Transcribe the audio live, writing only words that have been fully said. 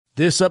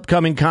This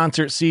upcoming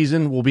concert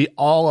season will be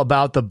all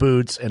about the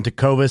boots, and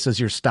Tecovas is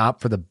your stop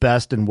for the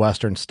best in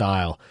Western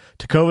style.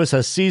 Tecovas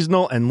has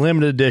seasonal and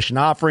limited edition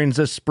offerings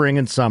this spring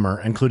and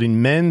summer,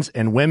 including men's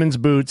and women's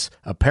boots,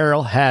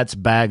 apparel, hats,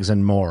 bags,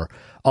 and more.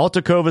 All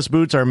Tecovas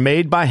boots are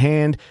made by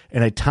hand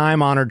in a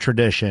time-honored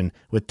tradition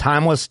with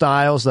timeless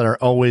styles that are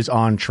always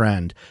on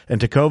trend. And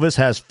Tecovas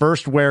has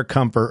first wear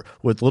comfort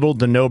with little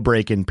to no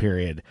break-in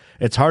period.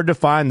 It's hard to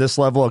find this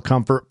level of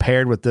comfort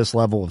paired with this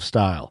level of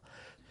style.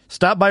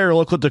 Stop by your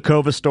local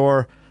Tecovas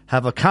store,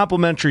 have a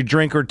complimentary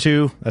drink or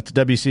two, that's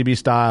WCB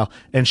style,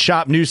 and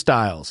shop new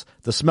styles.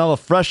 The smell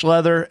of fresh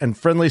leather and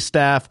friendly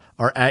staff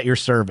are at your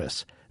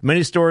service.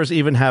 Many stores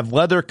even have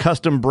leather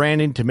custom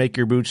branding to make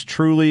your boots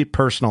truly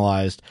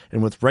personalized.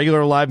 And with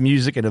regular live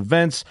music and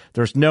events,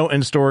 there's no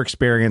in-store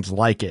experience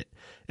like it.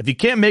 If you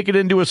can't make it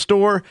into a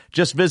store,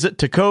 just visit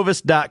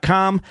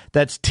tecovas.com.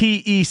 That's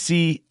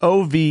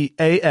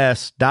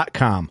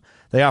TECOVAS.com.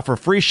 They offer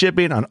free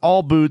shipping on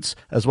all boots,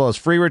 as well as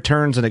free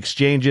returns and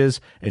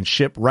exchanges, and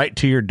ship right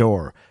to your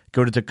door.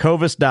 Go to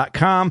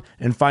tecovas.com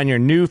and find your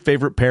new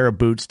favorite pair of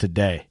boots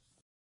today.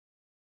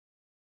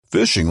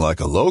 Fishing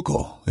like a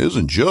local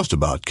isn't just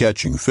about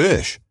catching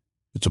fish.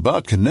 It's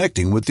about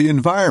connecting with the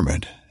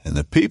environment and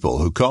the people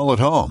who call it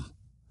home.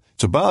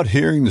 It's about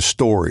hearing the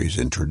stories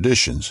and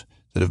traditions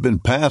that have been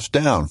passed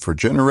down for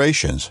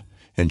generations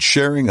and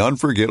sharing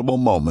unforgettable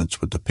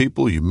moments with the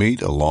people you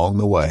meet along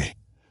the way.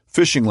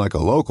 Fishing like a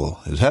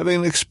local is having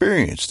an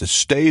experience that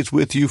stays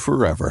with you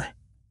forever.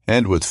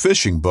 And with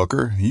Fishing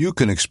Booker, you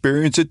can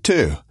experience it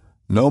too,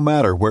 no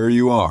matter where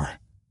you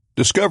are.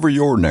 Discover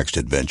your next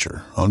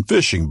adventure on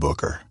Fishing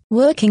Booker.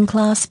 Working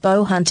Class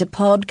Bowhunter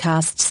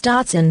podcast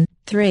starts in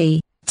 3,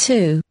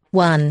 2,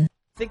 1.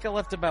 I think I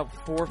left about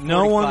 4:45.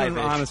 No one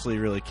honestly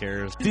really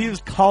cares.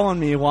 Steve's calling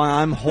me while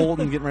I'm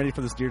holding, getting ready for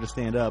this deer to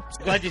stand up.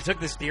 Glad you took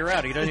this deer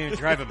out. He doesn't even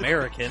drive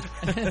American.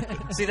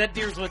 See, that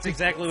deer's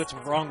exactly what's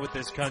wrong with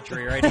this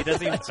country, right? He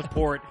doesn't even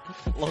support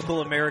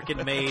local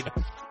American-made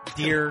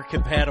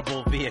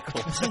deer-compatible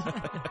vehicles.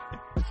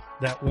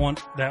 That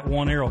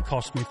one arrow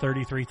cost me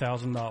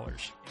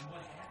 $33,000.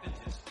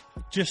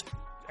 Just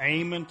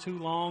aiming too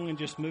long and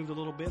just moved a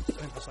little bit. And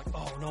it was like,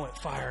 oh no, it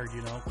fired,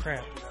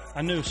 crap.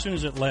 I knew as soon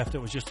as it left, it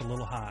was just a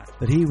little high.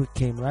 But he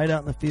came right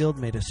out in the field,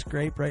 made a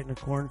scrape right in a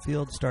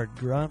cornfield, started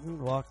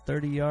grunting, walked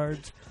 30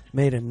 yards,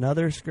 made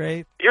another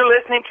scrape. You're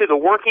listening to the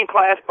Working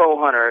Class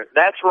Bowhunter.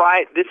 That's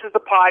right. This is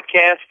the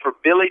podcast for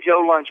Billy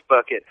Joe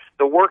Lunchbucket,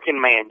 the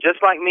working man,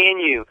 just like me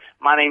and you.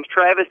 My name's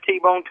Travis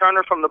T-Bone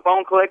Turner from the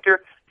Bone Collector.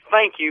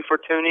 Thank you for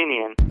tuning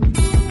in.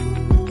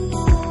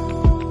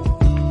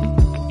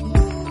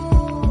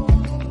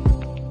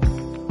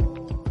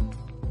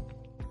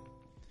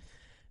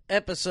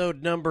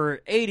 Episode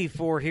number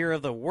 84 here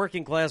of the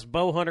Working Class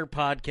Bowhunter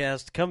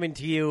podcast, coming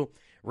to you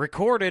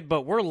recorded,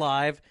 but we're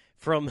live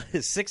from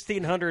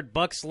 1600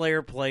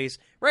 Buckslayer Place,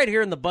 right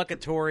here in the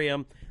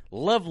Buckatorium.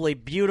 Lovely,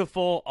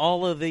 beautiful,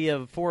 all of the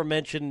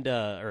above-mentioned,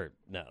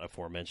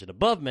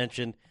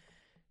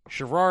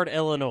 Sherrard,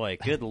 Illinois.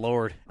 Good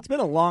Lord. It's been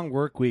a long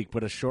work week,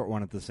 but a short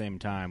one at the same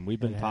time. We've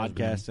been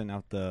podcasting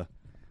out the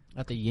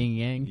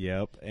yin-yang.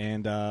 Yep,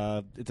 and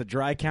it's a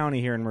dry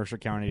county here in Mercer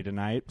County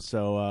tonight,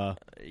 so...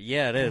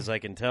 yeah, it is. I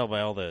can tell by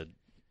all the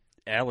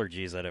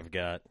allergies that I've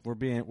got. We're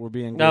being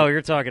good. No,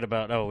 you're talking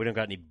about, we don't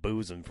got any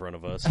booze in front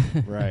of us.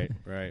 Right.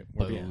 We're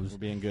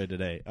being good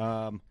today.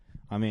 When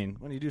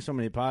you do so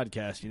many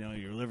podcasts,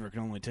 your liver can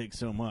only take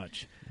so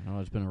much.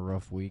 It's been a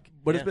rough week.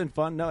 But It's been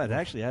fun. No, it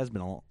actually has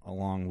been a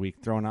long week,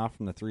 thrown off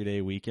from the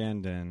 3-day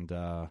weekend. And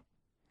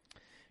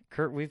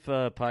Kurt, we've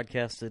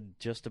podcasted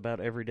just about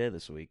every day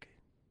this week.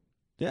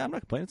 Yeah, I'm not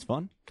complaining. It's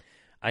fun.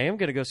 I am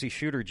going to go see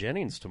Shooter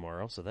Jennings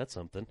tomorrow, so that's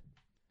something.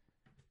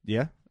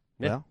 Yeah.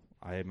 Well,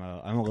 I'm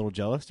a little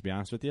jealous, to be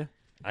honest with you.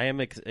 I am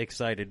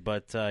excited,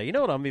 but you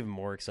know what I'm even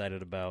more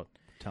excited about?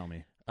 Tell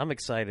me. I'm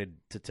excited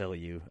to tell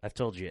you. I've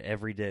told you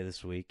every day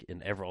this week,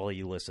 and all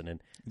you listening.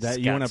 That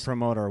you want to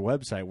promote our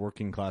website,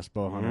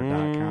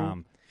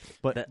 workingclassbowhunter.com.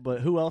 But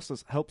who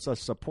else helps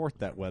us support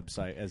that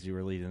website as you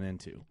were leading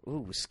into?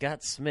 Ooh,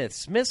 Scott Smith.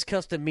 Smith's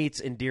Custom Meats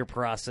and Deer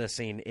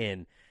Processing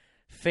in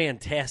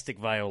fantastic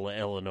Viola,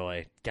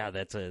 Illinois. God,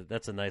 that's a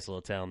nice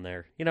little town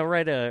there.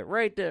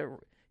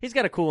 He's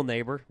got a cool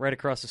neighbor right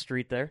across the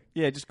street there.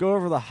 Yeah, just go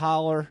over the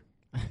holler.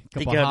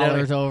 Couple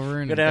hollers over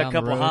and go down a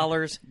couple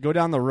hollers. Go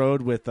down the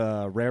road with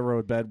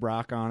railroad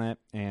bedrock on it,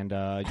 and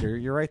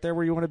you're right there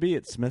where you want to be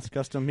at Smith's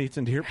Custom Meats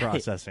and Deer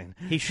Processing.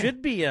 He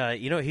should be,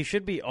 he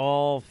should be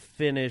all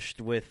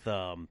finished with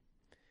all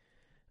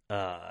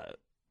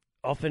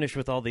the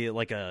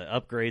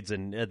upgrades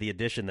and the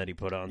addition that he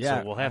put on.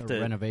 Yeah, so we'll have to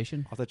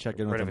renovation. I'll have to check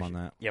in with him on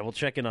that. Yeah, we'll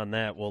check in on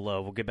that.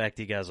 We'll get back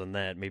to you guys on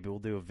that. Maybe we'll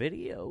do a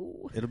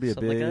video. It'll be a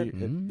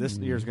big. This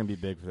year's going to be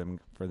big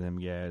for them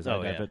guys.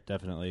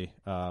 Definitely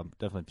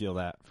feel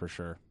that for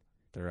sure.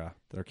 They're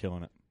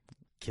killing it,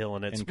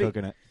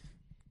 and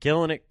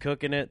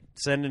cooking it,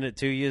 sending it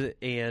to you.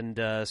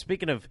 And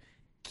speaking of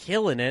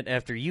killing it,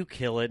 after you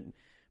kill it,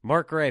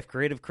 Mark Reif,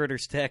 Creative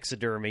Critters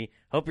Taxidermy.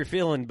 Hope you're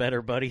feeling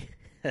better, buddy.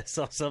 I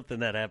saw something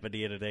that happened to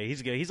you today.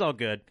 He's good. He's all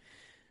good.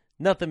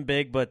 Nothing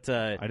big, but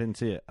I didn't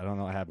see it. I don't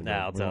know what happened.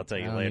 I'll tell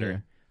you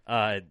later.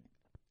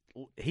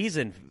 He's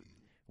in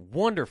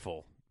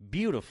wonderful,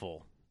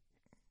 beautiful,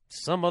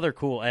 some other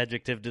cool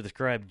adjective to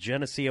describe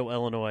Geneseo,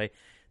 Illinois.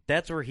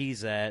 That's where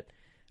he's at.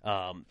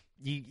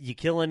 You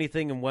kill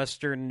anything in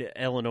western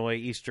Illinois,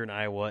 eastern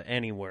Iowa,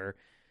 anywhere,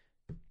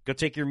 go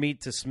take your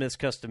meat to Smith's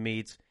Custom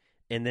Meats,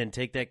 and then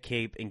take that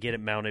cape and get it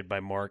mounted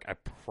by Mark. I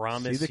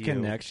promise you. See the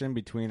connection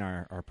between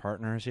our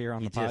partners here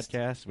on the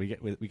podcast? We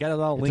got it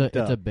all linked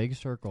up. It's a big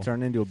circle.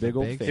 Turned into a big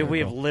old Dude, we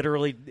have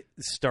literally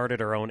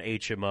started our own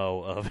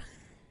HMO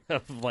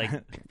of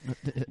like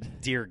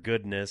dear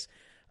goodness.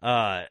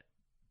 And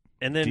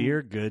then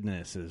dear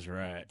goodness is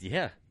right.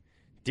 Yeah.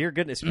 Dear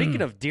goodness.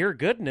 Speaking of dear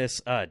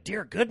goodness,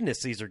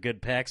 these are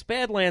good packs.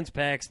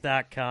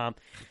 Badlandspacks.com.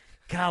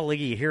 Golly,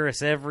 you hear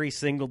us every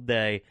single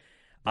day.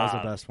 That was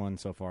the best one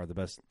so far. The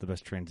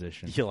best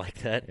transition. You like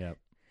that? Yep.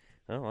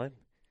 Oh,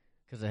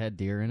 because it had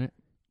deer in it.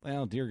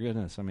 Well, dear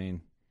goodness. I mean,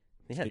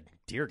 yeah,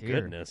 dear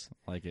goodness.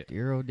 Like it.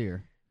 Dear, oh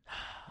dear.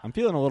 I'm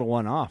feeling a little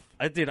one off.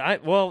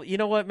 Well, you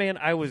know what, man?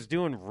 I was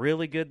doing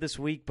really good this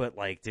week, but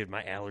like, dude,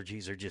 my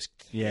allergies are just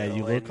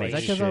you look like Is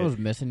that because I was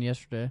missing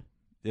yesterday?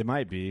 It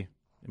might be.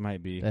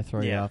 Did that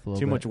throw you off a little bit?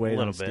 Too much weight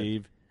on bit.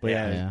 Steve. But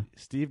yeah,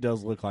 Steve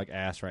does look like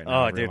ass right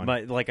Oh, now.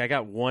 dude, I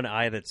got one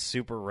eye that's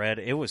super red.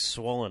 It was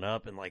swollen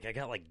up, and like I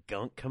got like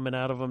gunk coming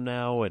out of them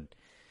now, and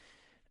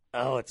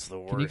it's the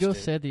worst. Can you go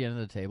sit at the end of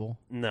the table?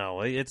 No,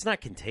 it's not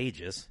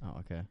contagious. Oh,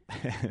 okay.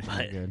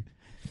 Good.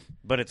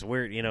 But it's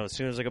weird, as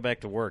soon as I go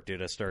back to work,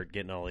 dude, I start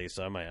getting all these.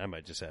 So I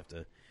might just have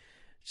to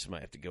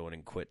go in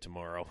and quit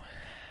tomorrow.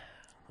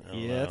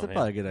 That's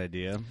probably a good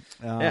idea.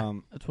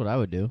 That's what I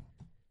would do.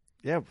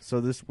 Yeah, so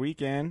this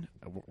weekend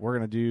we're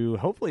gonna do.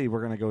 Hopefully,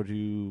 we're gonna go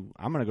to.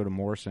 I'm gonna go to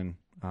Morrison,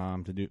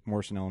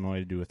 Morrison, Illinois,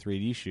 to do a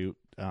 3D shoot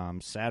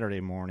Saturday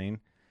morning.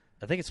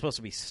 I think it's supposed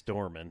to be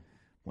storming.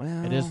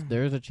 Well, it is.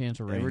 There is a chance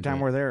of rain. Every time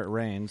we're there, it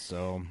rains.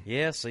 So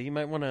so you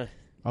might want to.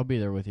 I'll be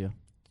there with you.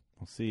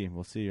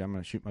 We'll see. I'm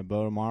gonna shoot my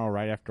bow tomorrow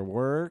right after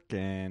work,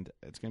 and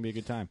it's gonna be a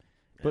good time.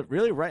 But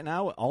really, right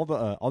now, all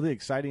the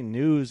exciting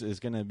news is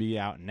gonna be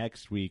out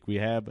next week. We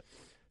have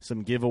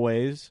some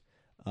giveaways.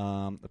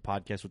 The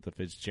podcast with the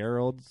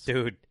Fitzgeralds,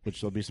 dude,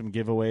 which there'll be some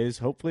giveaways.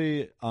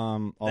 Hopefully,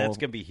 that's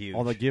gonna be huge.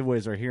 All the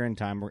giveaways are here in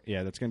time.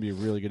 That's gonna be a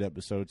really good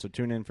episode. So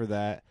tune in for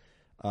that.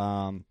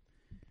 A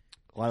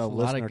lot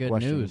of good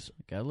questions.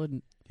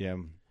 news. Yeah,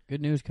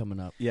 good news coming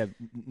up. Yeah,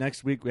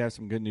 next week we have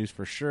some good news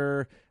for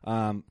sure.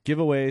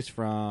 Giveaways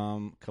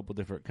from a couple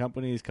different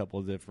companies, a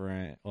couple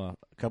different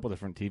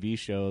TV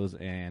shows,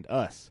 and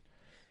us.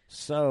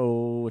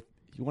 So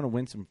if you want to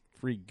win some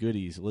free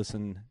goodies,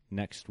 listen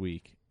next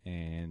week.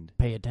 And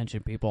pay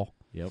attention, people.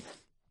 Yep.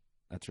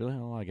 That's really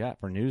all I got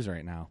for news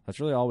right now.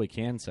 That's really all we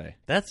can say.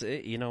 That's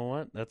it. You know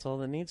what? That's all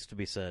that needs to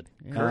be said.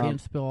 Yeah,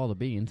 can't spill all the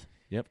beans.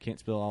 Yep, can't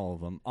spill all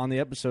of them. On the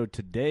episode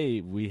today,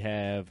 we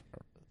have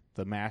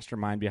the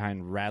mastermind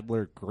behind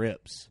Rattler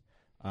Grips.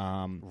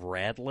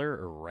 Rattler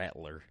or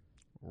Rattler?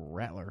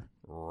 Rattler.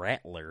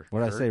 Rattler.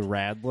 What did I say?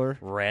 Rattler?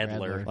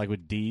 Rattler. Like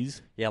with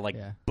D's? Yeah, like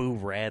Boo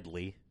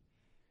Radley.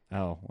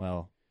 Oh,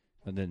 well,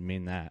 I didn't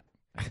mean that.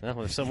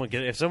 Well,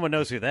 if someone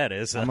knows who that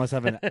is, I must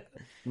have that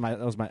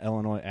was my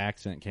Illinois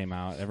accent came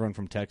out. Everyone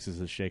from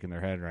Texas is shaking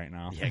their head right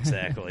now. Yeah,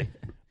 exactly.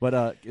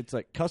 But it's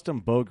like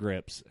custom bow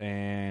grips,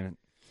 and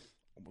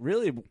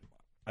really,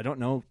 I don't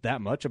know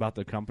that much about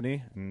the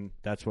company, and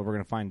that's what we're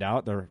going to find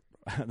out. They're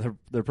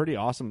pretty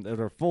awesome.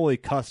 They're fully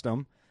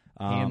custom.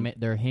 Handmade.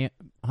 They're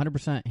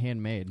 100%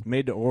 handmade.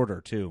 Made to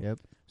order too. Yep.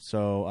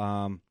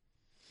 So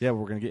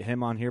we're going to get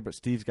him on here, but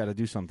Steve's got to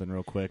do something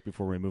real quick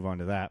before we move on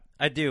to that.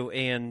 I do,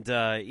 and,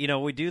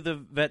 we do the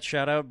vet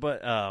shout-out,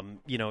 but,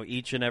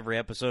 each and every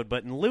episode.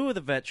 But in lieu of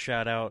the vet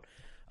shout-out,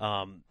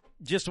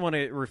 just want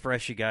to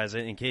refresh you guys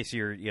in case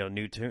you're,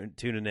 new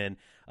tuning in.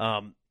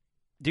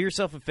 Do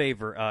yourself a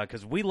favor,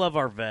 because we love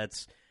our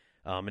vets,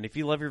 and if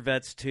you love your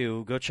vets,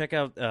 too, go check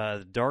out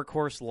Dark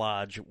Horse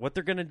Lodge. What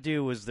they're going to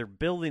do is they're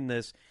building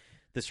this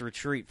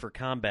retreat for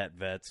combat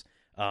vets,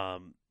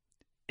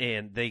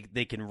 and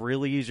they can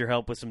really use your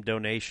help with some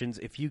donations.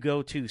 If you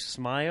go to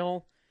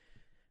Smile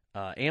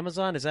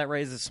Amazon, is that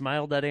right? Is it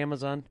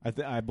smile.amazon?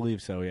 I believe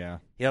so, yeah.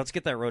 Yeah, let's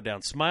get that wrote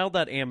down.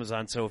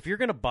 Smile.amazon. So if you're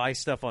going to buy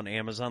stuff on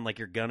Amazon like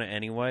you're going to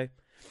anyway,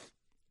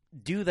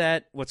 do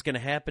that. What's going to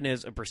happen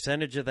is a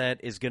percentage of that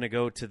is going to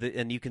go to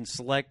and you can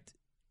select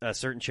a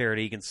certain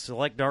charity. You can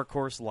select Dark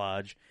Horse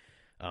Lodge.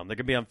 They're going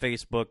to be on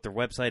Facebook. Their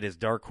website is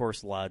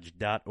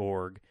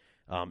darkhorselodge.org.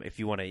 If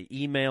you want to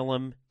email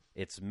them,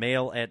 it's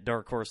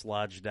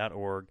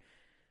mail@darkhorselodge.org.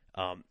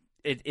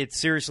 It's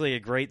seriously a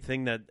great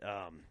thing that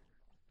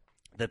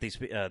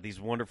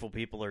these wonderful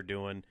people are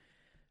doing.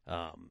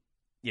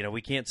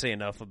 We can't say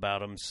enough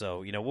about them.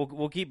 So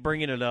we'll keep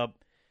bringing it up.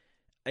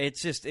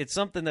 It's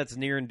something that's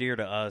near and dear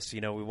to us.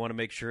 We want to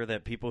make sure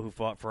that people who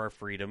fought for our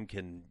freedom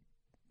can,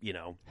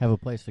 have a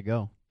place to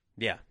go.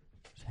 Yeah,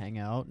 just hang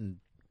out and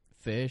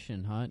fish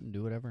and hunt and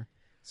do whatever.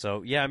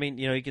 So yeah,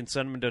 you can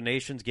send them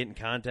donations, get in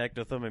contact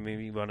with them.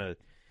 You want to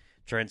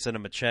try and send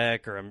them a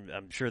check, or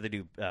I'm sure they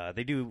do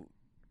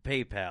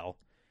PayPal.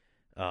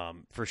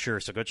 for sure.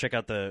 So go check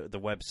out the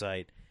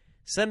website.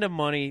 Send them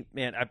money,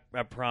 man.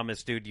 I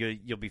promise, dude,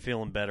 you'll be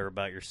feeling better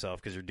about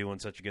yourself because you're doing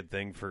such a good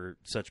thing for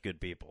such good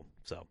people.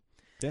 So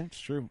yeah, it's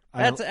true.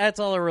 That's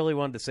all I really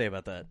wanted to say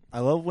about that. I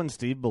love when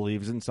Steve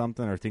believes in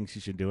something or thinks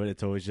you should do it.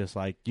 It's always just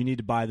like, you need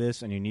to buy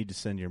this and you need to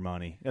send your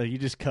money. You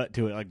just cut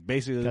to it. Like,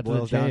 basically, it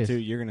boils down to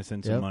you're going to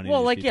send some money.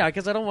 Well, like, yeah,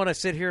 because I don't want to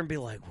sit here and be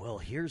like, well,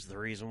 here's the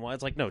reason why.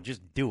 It's like, no,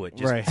 just do it.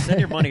 Just send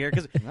your money here.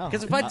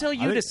 Because if I tell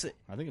you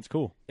I think it's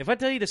cool. If I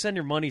tell you to send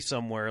your money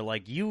somewhere,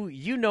 like,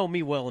 you know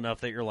me well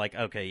enough that you're like,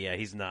 okay, yeah,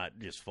 he's not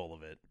just full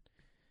of it.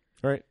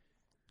 Right.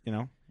 You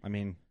know, I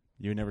mean,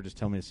 you would never just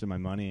tell me to send my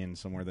money in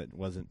somewhere that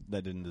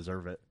didn't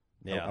deserve it.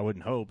 Yeah, I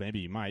wouldn't hope. Maybe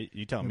you might.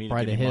 You tell me to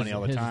probably give me money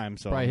all the time.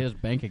 So probably his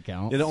bank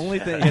account. Yeah, the only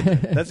thing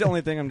that's the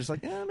only thing I'm just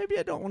like, maybe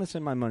I don't want to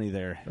send my money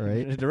there,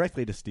 right?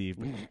 Directly to Steve.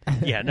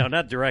 Yeah, no,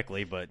 not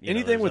directly, but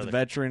anything with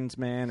veterans,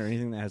 man, or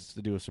anything that has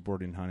to do with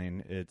supporting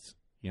hunting, it's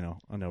a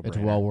no-brainer. It's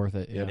well worth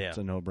it. Yeah, it's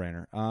a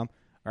no-brainer. All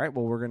right,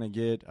 well, we're gonna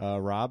get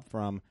Rob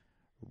from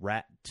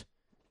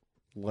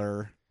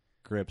Rattler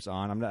Grips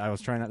on. I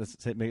was trying not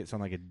to make it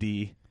sound like a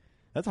D.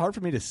 That's hard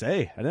for me to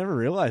say. I never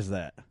realized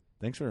that.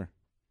 Thanks for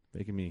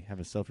making me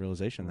have a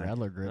self-realization there.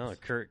 Rattler Grips. Oh,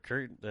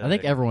 Kurt I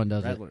think everyone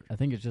does Rattler. it. I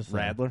think it's just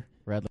Rattler.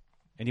 Rattler.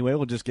 Anyway,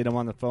 we'll just get him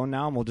on the phone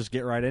now, and we'll just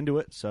get right into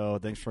it. So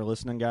thanks for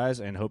listening, guys,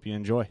 and hope you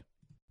enjoy.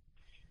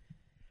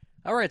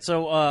 All right,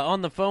 so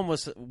on the phone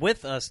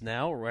with us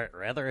now,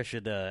 rather I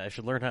should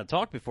learn how to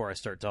talk before I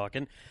start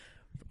talking.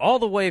 All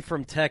the way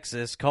from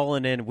Texas,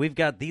 calling in, we've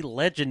got the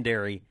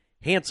legendary,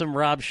 handsome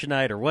Rob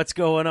Schneider. What's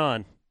going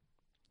on?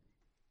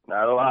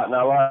 Not a lot.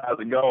 How's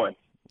it going?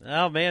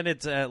 Oh, man,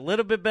 it's a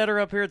little bit better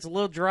up here. It's a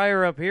little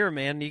drier up here,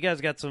 man. You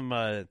guys got some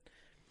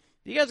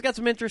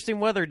interesting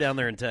weather down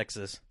there in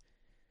Texas.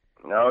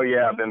 Oh,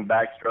 yeah, I've been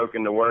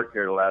backstroking to work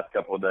here the last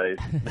couple of days.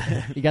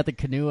 You got the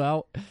canoe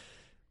out?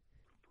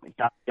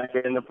 Got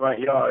it in the front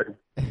yard.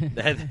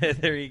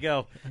 There you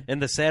go.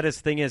 And the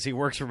saddest thing is he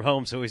works from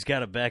home, so he's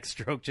got a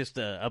backstroke just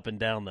up and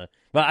down the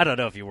 – well, I don't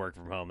know if you work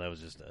from home. That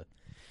was just a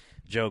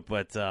joke.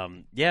 But,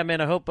 yeah,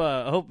 man, I hope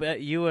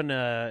you and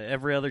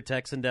every other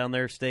Texan down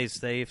there stays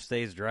safe,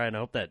 stays dry, and I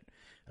hope that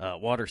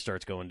water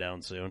starts going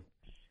down soon.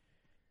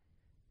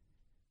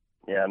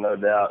 Yeah, no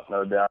doubt.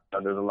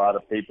 There's a lot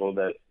of people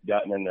that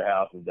gotten in their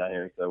houses down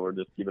here, so we're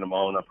just keeping them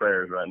all in our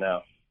prayers right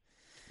now.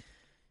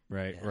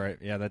 Right.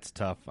 Yeah, that's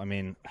tough. I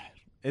mean,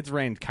 it's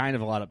rained kind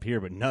of a lot up here,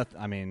 but nothing.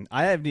 I mean,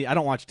 I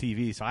don't watch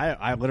TV, so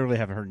I literally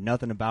haven't heard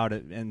nothing about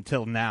it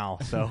until now.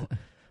 So,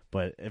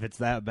 but if it's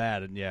that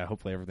bad, yeah,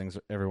 hopefully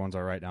everyone's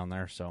all right down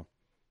there. So,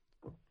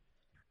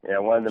 yeah,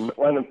 one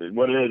of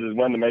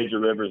the major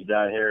rivers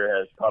down here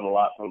has caught a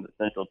lot from the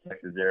Central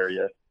Texas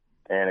area,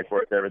 and of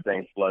course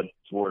everything floods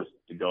towards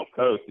the Gulf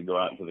Coast to go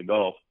out into the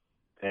Gulf.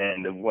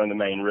 And one of the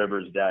main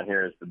rivers down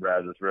here is the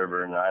Brazos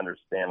River, and I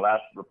understand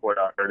last report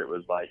I heard it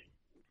was like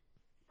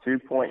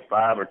 2.5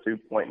 or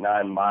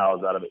 2.9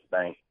 miles out of its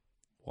bank.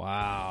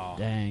 Wow.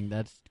 Dang,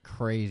 that's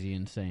crazy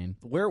insane.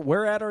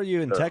 Where at are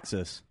you in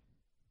Texas?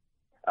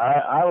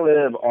 I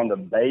live on the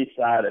bay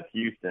side of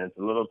Houston. It's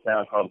a little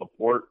town called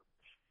LaPorte.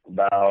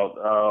 About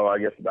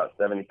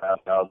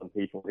 75,000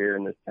 people here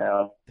in this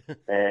town.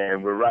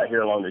 And we're right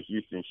here along the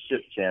Houston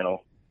Ship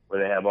Channel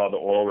where they have all the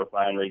oil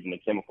refineries and the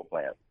chemical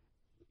plants.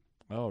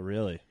 Oh,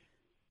 really?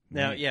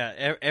 Now,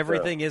 yeah,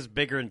 everything is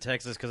bigger in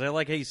Texas because I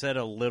like how you said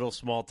a little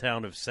small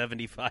town of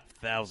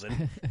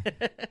 75,000.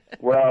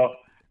 well,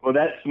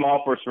 that's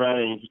small for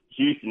surrounding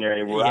Houston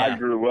area. Where I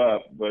grew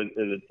up was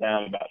a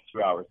town about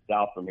 2 hours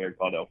south from here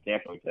called El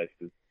Campo,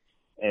 Texas.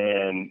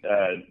 And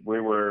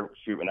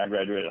when I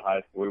graduated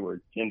high school, we were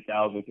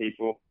 10,000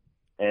 people.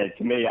 And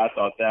to me, I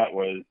thought that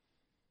was,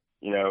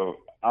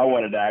 I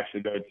wanted to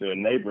actually go to a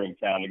neighboring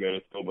town to go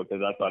to school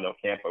because I thought El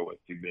Campo was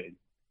too big.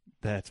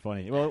 That's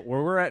funny. Well,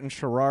 where we're at in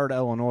Sherrard,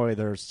 Illinois,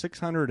 there's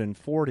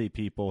 640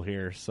 people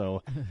here,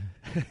 so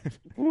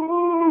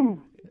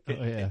woo!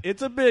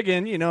 It's a big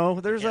one.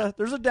 There's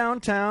a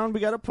downtown. We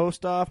got a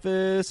post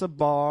office, a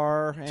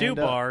bar, two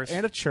bars,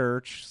 and a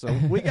church. So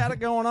we got it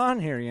going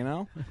on here,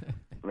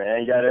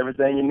 Man, you got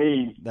everything you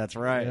need. That's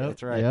right. Yep.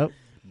 That's right. Yep.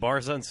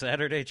 Bars on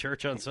Saturday,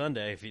 church on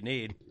Sunday if you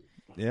need.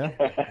 Yeah,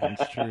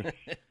 that's true.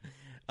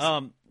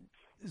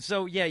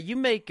 So yeah, you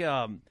make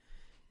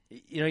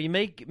you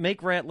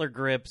make Rattler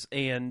grips,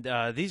 and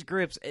these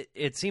grips,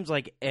 it seems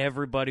like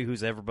everybody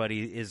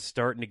is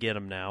starting to get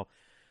them now.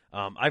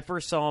 I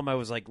first saw them, I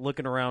was like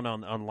looking around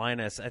online.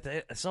 I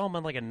saw them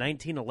on like a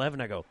 1911.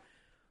 I go,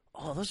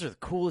 oh, those are the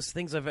coolest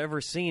things I've ever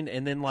seen.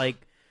 And then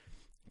like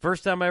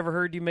first time I ever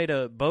heard you made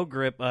a bow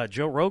grip,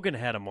 Joe Rogan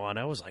had them on.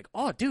 I was like,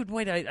 oh, dude,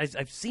 wait,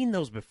 I've seen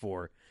those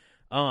before.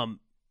 And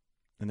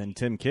then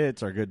Tim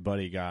Kitts, our good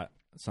buddy, got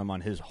some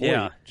on his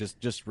Hoyt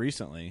just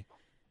recently.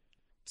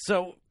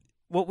 So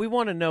what we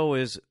want to know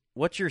is,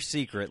 what's your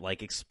secret?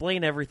 Like,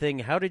 explain everything.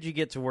 How did you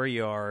get to where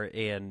you are,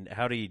 and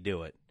how do you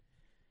do it?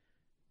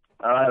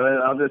 All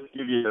right, I'll just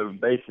give you a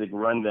basic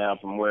rundown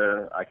from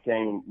where I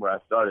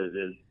started.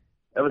 Is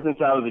ever since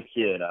I was a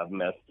kid, I've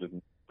messed with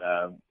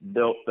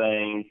built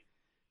things,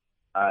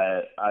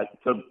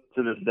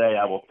 to this day,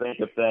 I will think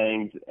of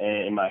things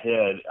in my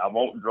head. I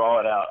won't draw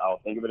it out. I'll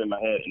think of it in my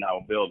head, and I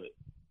will build it.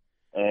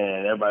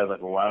 And everybody's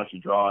like, well, why don't you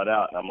draw it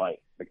out? And I'm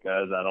like,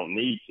 because I don't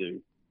need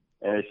to.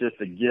 And it's just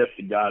a gift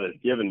that God has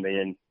given me.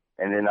 And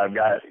then I've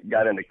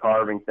got into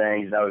carving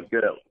things, and I was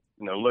good at,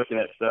 looking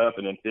at stuff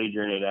and then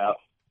figuring it out.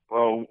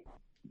 Well,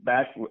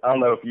 I don't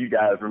know if you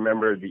guys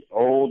remember the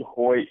old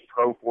Hoyt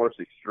Pro Force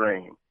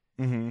Extreme.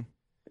 Mm-hmm.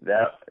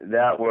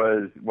 That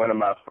was one of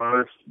my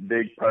first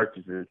big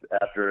purchases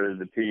after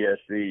the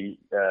PSC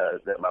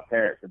that my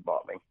parents had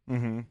bought me.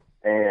 Mm-hmm.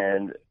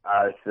 And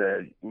I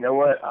said, you know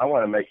what? I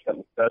want to make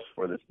something special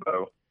for this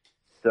bow.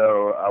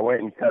 So I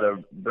went and cut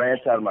a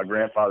branch out of my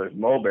grandfather's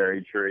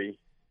mulberry tree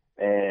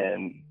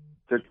and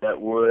took that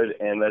wood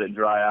and let it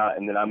dry out,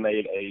 and then I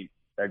made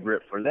a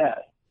grip for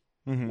that.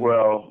 Mm-hmm.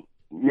 Well,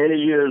 many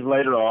years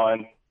later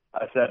on,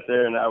 I sat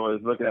there and I was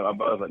looking at my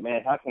bow. I was like,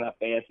 man, how can I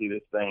fancy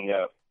this thing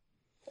up?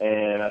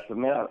 And I said,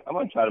 man, I'm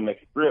going to try to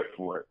make a grip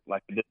for it,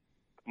 like I did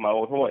my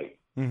old Hoyt.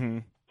 Mm-hmm.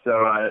 So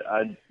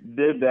I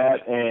did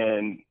that,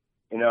 and,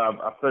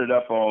 I put it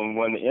up on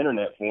one of the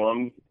internet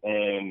forums,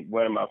 and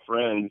one of my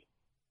friends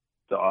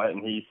saw it,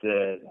 and he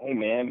said, hey,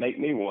 man, make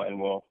me one.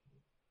 Well,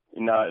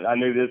 I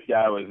knew this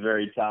guy was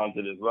very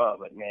talented as well. I was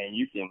like, man,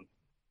 you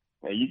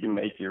can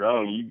make your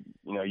own.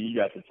 You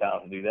got the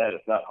talent to do that.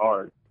 It's not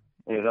hard.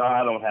 And he said,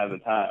 I don't have the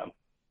time.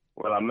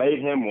 Well, I made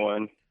him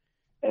one,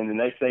 and the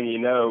next thing you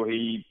know,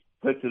 he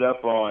puts it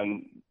up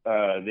on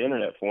the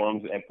internet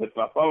forums and puts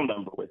my phone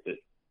number with it.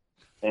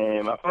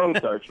 And my phone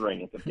starts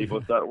ringing, so people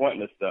start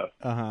wanting this stuff.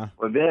 Uh-huh.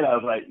 Well, then I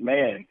was like,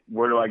 man,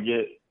 where do I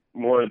get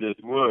more of this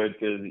wood?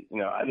 Because,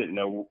 I didn't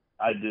know.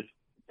 I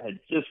had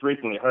just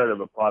recently heard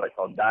of a product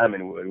called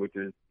diamond wood, which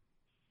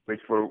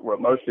for what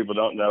most people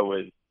don't know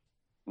is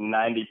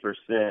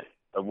 90%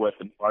 of what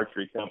the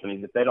archery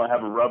companies, if they don't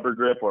have a rubber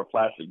grip or a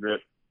plastic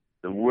grip,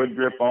 the wood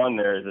grip on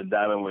there is a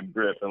diamond wood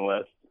grip,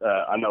 unless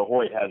I know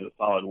Hoyt has a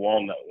solid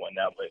walnut one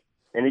now, but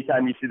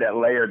anytime you see that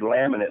layered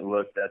laminate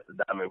look, that's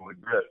the diamond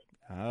wood grip.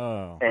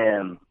 Oh.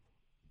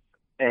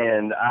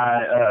 And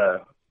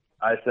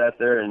I sat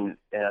there and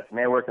I said,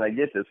 man, where can I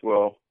get this?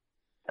 Well,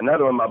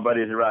 another one of my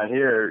buddies around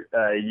here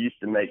used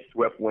to make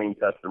swept wing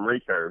custom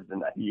recurves,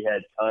 and he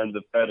had tons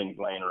of cuttings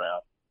laying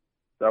around.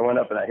 So I went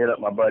up and I hit up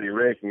my buddy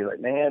Rick, and he's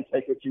like, man,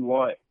 take what you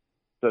want.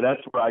 So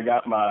that's where I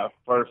got my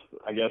first,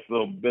 I guess,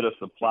 little bit of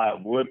supply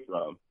of wood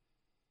from.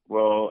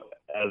 Well,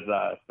 as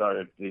I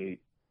started to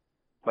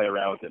play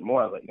around with it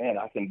more, I was like, man,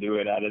 I can do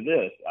it out of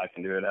this. I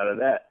can do it out of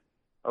that.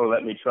 Oh,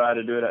 let me try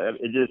to do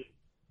it.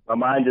 My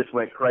mind just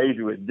went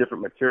crazy with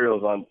different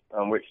materials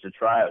on which to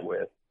try it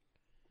with.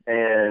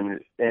 And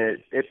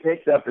it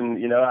picked up,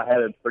 and, I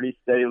had a pretty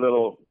steady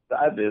little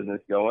side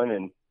business going,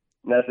 and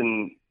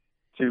nothing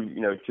too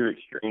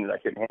extreme that I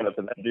couldn't handle,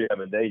 because I do have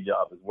a day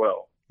job as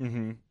well.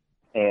 Mm-hmm.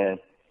 And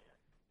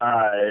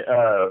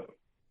I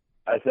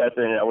sat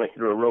there and I went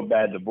through a real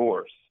bad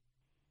divorce.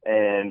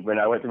 And when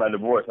I went through my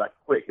divorce, I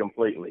quit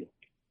completely.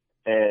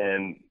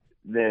 And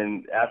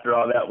then after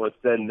all that was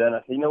said and done, I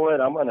said, you know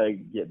what, I'm going to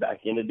get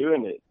back into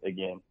doing it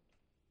again.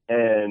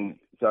 And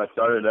so I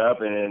started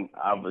up, and then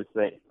I was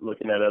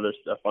looking at other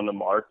stuff on the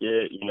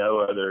market,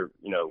 other,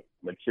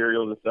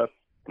 materials and stuff.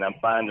 And I'm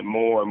finding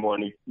more and more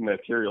new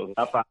materials.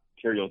 I find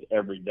materials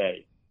every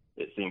day.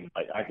 It seems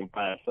like I can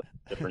find something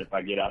different if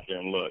I get out there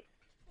and look.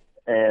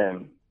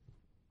 And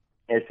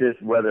it's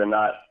just whether or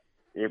not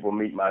it will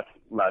meet my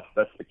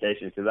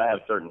specifications, because I have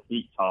certain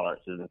heat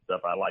tolerances and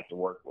stuff I like to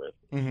work with.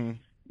 Mm-hmm.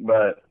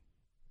 But,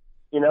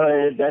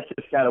 that's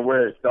just kind of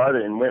where it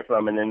started and went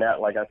from. And then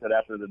that, like I said,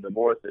 after the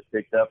divorce, it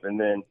picked up. And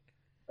then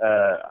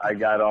I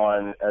got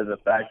on as a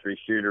factory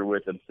shooter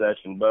with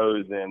Obsession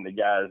Bows, and the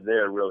guys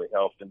there really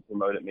helped and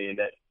promoted me, and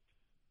that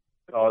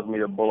caused me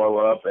to blow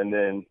up. And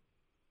then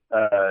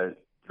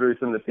through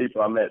some of the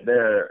people I met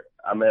there,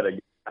 I met a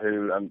guy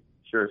who I'm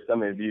sure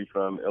some of you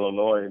from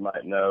Illinois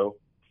might know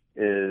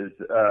is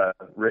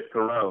Rick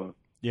Carone.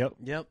 Yep.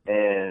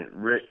 And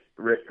Rick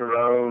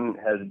Carone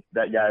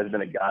that guy has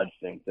been a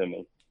godsend to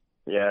me.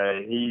 Yeah,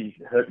 he's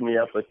hooked me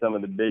up with some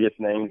of the biggest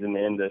names in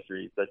the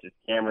industry, such as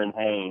Cameron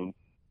Haynes,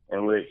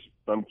 in which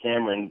from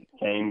Cameron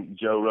came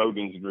Joe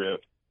Rogan's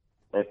grip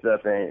and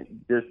stuff,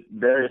 and just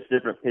various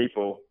different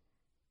people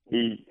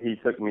he's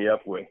hooked me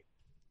up with.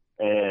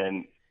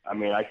 And I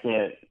mean, I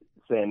can't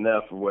say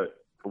enough for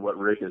what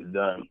Rick has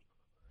done.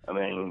 I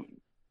mean,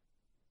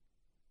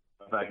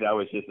 in fact, I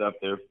was just up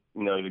there,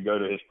 to go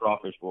to his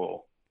crawfish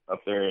bowl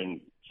up there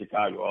in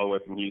Chicago, all the way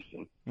from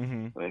Houston.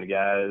 Mm-hmm. I mean, the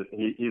guy,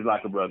 he's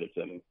like a brother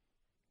to me.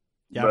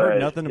 Yeah, I've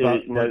heard nothing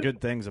but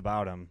good things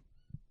about him.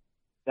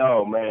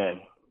 Oh,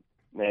 man,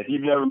 if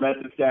you've never met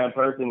this guy in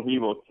person, he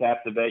will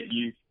captivate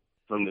you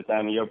from the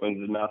time he opens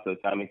his mouth to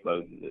the time he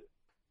closes it.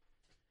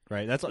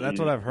 Right, that's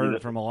what I've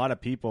heard from a lot of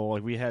people.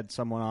 Like, we had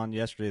someone on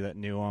yesterday that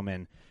knew him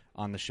and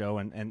on the show,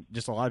 and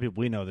just a lot of people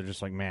we know, they're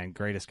just like, man,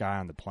 greatest guy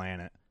on the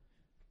planet.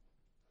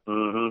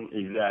 Mm-hmm.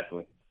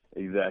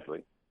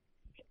 Exactly.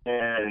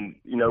 And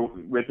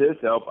with his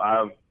help,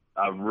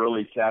 I've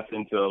really tapped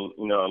into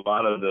a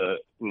lot of the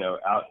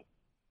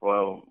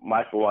well,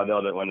 Michael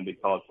Waddell didn't want to be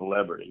called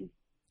celebrity.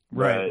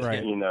 Right, but,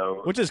 right. You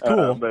know, Which is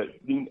cool. With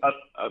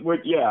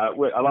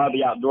a lot of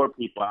the outdoor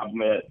people I've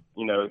met,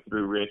 you know,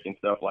 through Rick and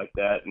stuff like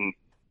that, and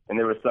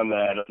there was some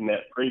that I've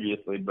met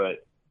previously,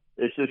 but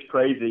it's just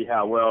crazy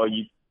how well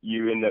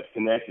you end up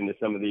connecting to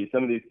some of these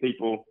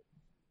people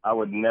I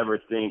would never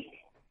think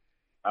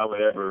I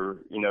would ever,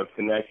 you know,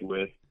 connect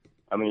with.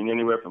 I mean,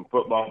 anywhere from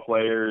football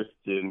players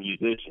to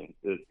musicians.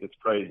 It's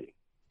crazy.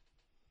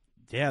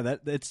 Yeah,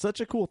 it's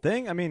such a cool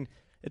thing. I mean,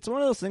 it's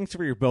one of those things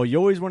for your bow. You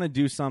always want to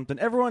do something.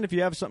 Everyone, if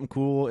you have something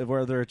cool,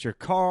 whether it's your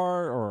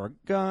car or a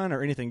gun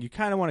or anything, you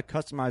kind of want to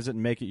customize it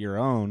and make it your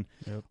own.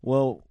 Yep.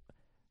 Well,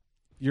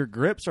 your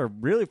grips are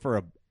really for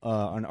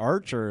an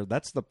archer.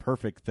 That's the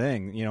perfect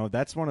thing. You know,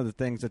 that's one of the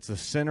things. It's the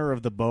center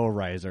of the bow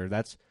riser.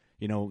 That's,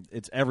 you know,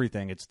 it's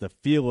everything. It's the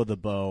feel of the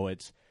bow.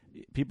 It's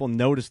people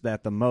notice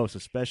that the most,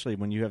 especially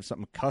when you have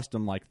something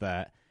custom like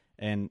that.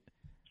 And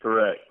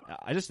correct.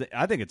 I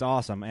think it's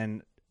awesome.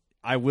 And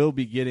I will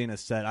be getting a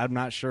set. I'm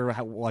not sure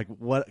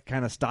what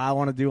kind of style I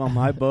want to do on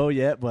my bow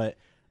yet, but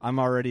I'm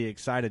already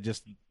excited.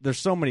 Just there's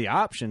so many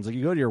options. Like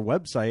you go to your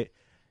website,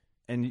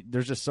 and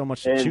there's just so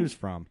much to choose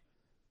from.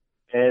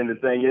 And the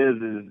thing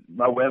is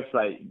my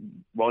website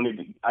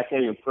I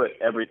can't even put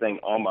everything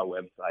on my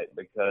website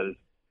because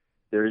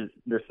there's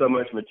so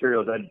much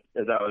material that,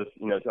 as I was,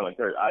 you know, telling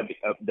Kurt, I'd be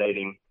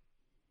updating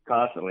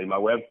constantly my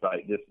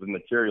website just with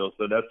materials.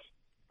 So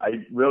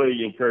I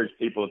really encourage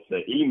people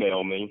to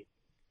email me.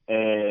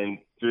 And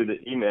through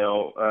the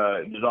email,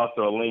 there's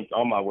also a link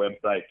on my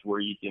website to where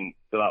you can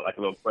fill out like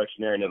a little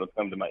questionnaire and it'll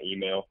come to my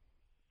email.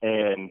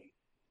 And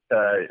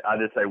I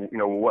just say, you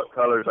know, what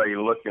colors are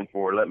you looking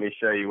for? Let me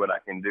show you what I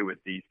can do with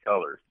these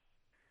colors.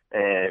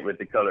 And with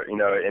the color, you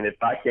know, and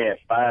if I can't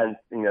find,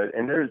 you know,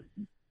 and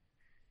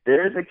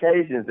there's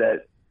occasions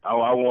that, I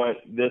want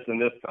this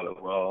and this color.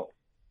 Well,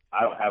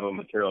 I don't have a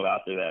material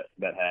out there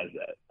that has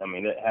that. I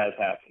mean, it has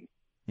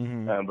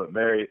happened, but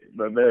very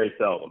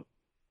seldom.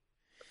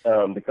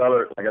 The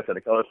color, like I said,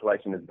 the color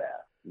selection is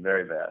vast,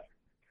 very vast.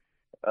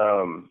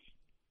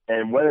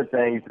 And one of the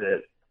things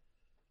that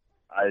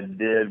I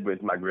did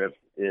with my grips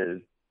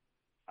is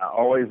I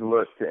always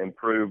look to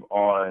improve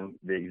on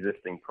the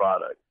existing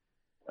product.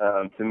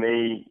 To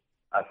me,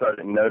 I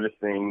started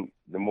noticing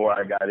the more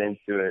I got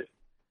into it,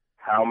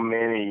 how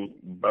many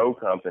bow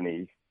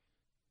companies,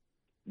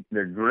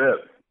 their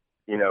grip,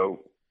 you know,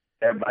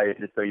 everybody is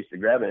just so used to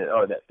grabbing it.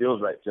 Oh, that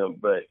feels right to them.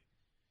 But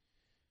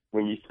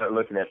when you start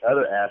looking at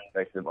other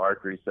aspects of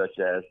archery, such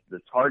as the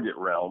target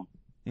realm,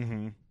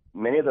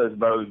 many of those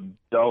bows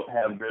don't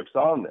have grips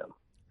on them.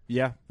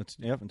 Yeah, it's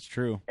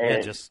true.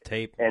 And just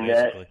tape, and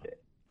basically.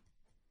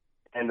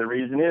 And the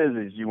reason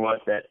is you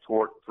want that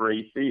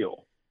torque-free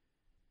feel.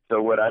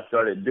 So what I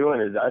started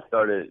doing is I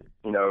started,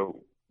 you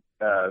know,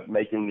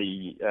 making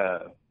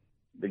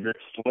the grip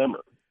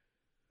slimmer.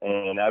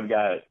 And I've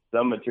got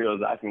some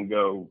materials I can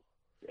go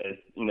as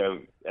thin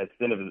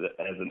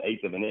as an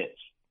eighth of an inch.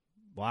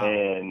 Wow.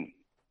 And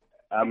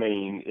I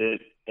mean,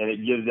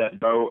 it gives that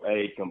bow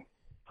a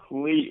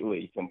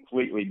completely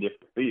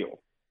different feel.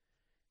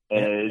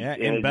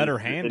 And better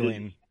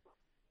handling.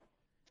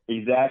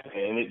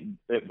 Exactly. And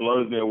it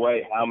blows me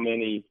away how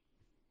many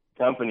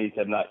companies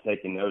have not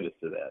taken notice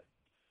of that.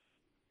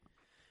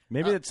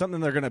 Maybe it's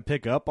something they're going to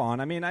pick up on.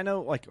 I mean, I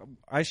know, like,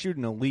 I shoot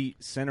an Elite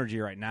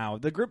Synergy right now.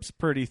 The grip's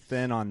pretty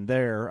thin on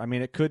there. I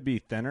mean, it could be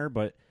thinner,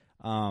 but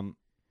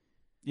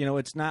you know,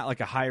 it's not like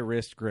a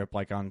high-risk grip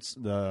like on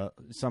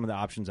some of the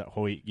options that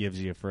Hoyt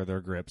gives you for their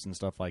grips and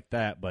stuff like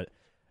that. But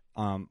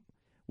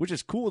which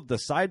is cool. The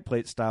side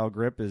plate style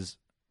grip is,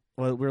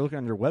 well, we're looking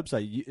on your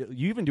website.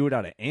 You even do it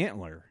out of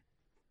antler.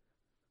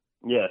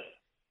 Yes.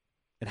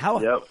 And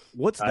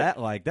what's that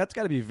like? That's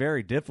got to be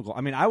very difficult.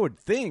 I mean, I would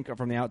think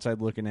from the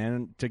outside looking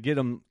in to get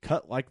them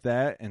cut like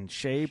that and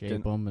shaped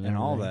and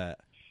all that.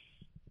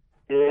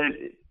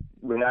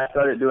 When I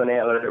started doing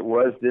antler, it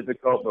was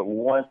difficult, but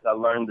once I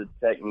learned the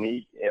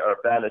technique or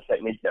found a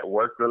technique that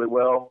worked really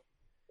well,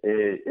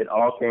 it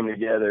all came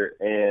together.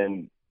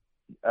 And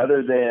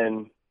other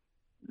than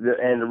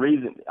the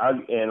reason,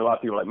 and a lot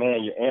of people are like,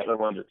 man, your antler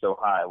ones are so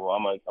high. Well,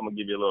 I'm gonna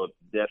give you a little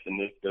depth, and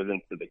this goes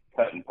into the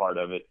cutting part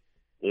of it.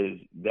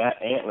 Is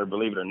that antler,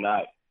 believe it or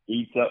not,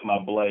 eats up my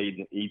blades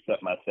and eats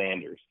up my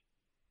sanders.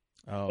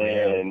 Oh,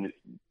 and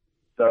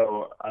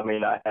so, I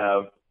mean, I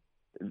have,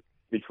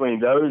 between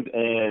those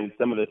and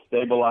some of the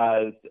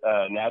stabilized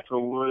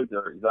natural woods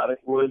or exotic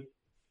woods,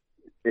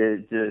 I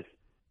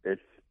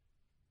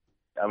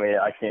mean,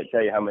 I can't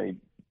tell you how many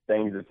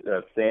things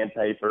of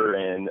sandpaper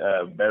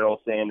and barrel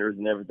sanders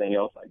and everything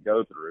else I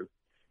go through.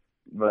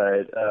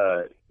 But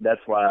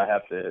that's why I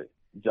have to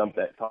jump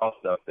that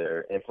cost up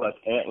there. And plus,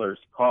 antlers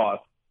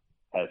cost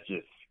has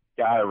just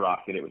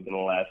skyrocketed within the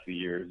last few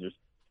years.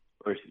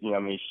 You know,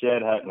 I mean,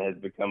 shed hunting has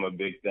become a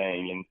big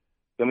thing, and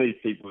some of these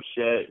people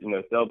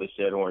sell the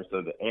shed horn,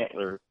 so the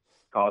antler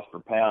cost per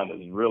pound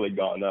has really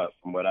gone up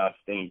from what I've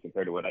seen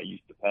compared to what I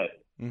used to pay.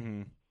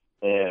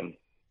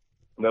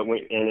 But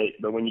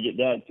when you get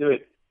down to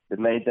it, the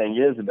main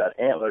thing about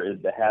antler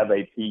is to have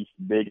a piece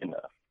big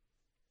enough.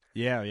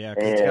 Yeah,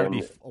 'cause it's got to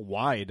be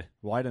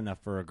wide enough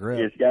for a grip.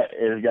 It's got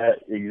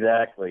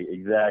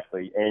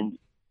exactly. And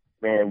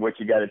man, what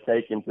you got to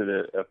take into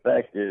the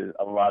effect is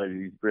a lot of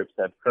these grips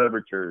have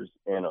curvatures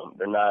in them.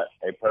 They're not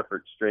a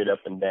perfect straight up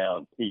and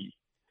down piece.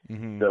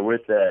 Mm-hmm. So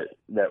with that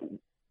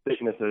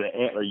thickness of the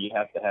antler, you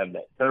have to have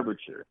that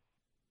curvature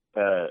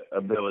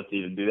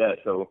ability to do that.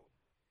 So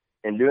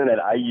in doing that,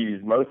 I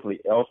use mostly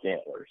elk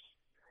antlers.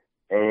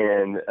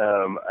 And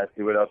I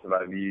see what else have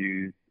I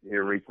used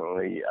here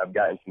recently. I've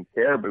gotten some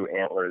caribou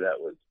antler that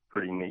was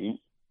pretty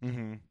neat.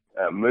 Mm-hmm.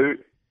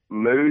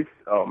 Moose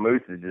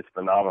is just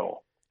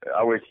phenomenal.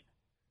 I wish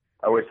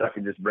I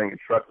could just bring a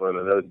truckload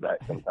of those back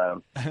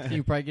sometime.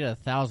 You probably get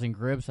 1,000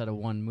 grips out of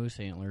one moose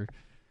antler.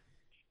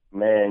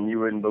 Man, you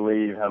wouldn't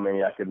believe how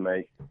many I could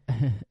make.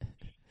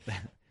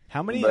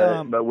 How many?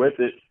 But with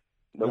it,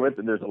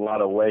 there's a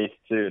lot of waste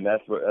too, and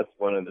that's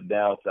one of the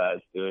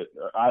downsides to it.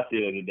 Or I see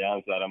it as a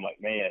downside. I'm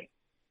like, man,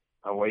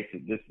 I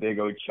wasted this big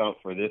old chunk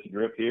for this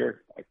grip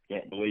here. I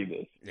can't believe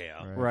this.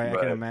 Yeah, right. I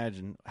can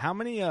imagine. How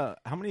many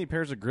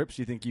pairs of grips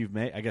do you think you've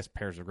made? I guess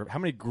pairs of grips. How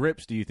many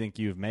grips do you think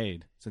you've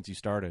made since you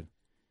started?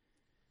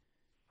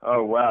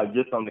 Oh wow,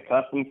 just on the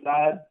custom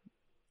side?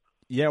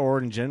 Yeah, or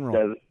in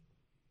general.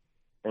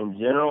 In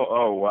general,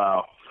 oh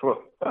wow.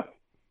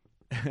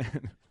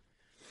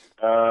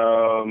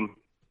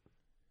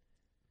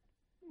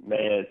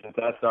 Man, since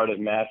I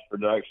started mass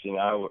production,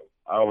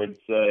 I would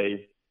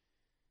say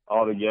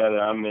altogether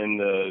I'm in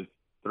the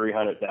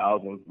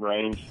 300,000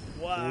 range.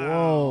 Wow.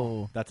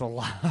 Whoa. That's a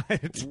lot.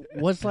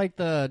 What's like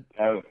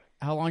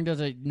how long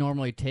does it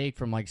normally take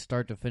from like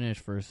start to finish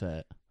for a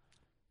set?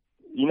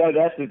 You know,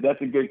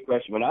 that's a good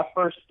question. When I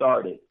first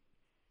started,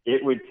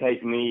 it would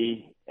take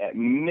me at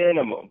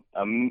minimum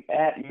an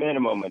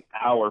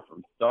hour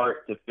from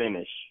start to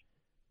finish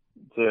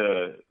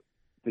to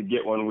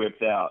get one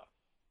whipped out.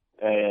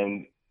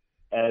 And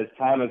as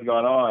time has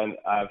gone on,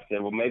 I've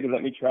said, well, maybe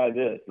let me try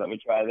this, let me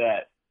try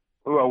that.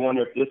 Ooh, I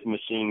wonder if this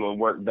machine will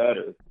work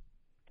better.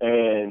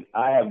 And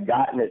I have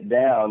gotten it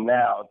down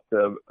now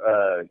to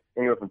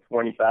anywhere from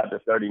 25 to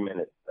 30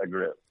 minutes a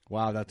grip.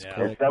 Wow, that's quick.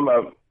 quick.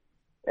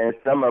 And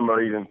some of them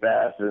are even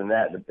faster than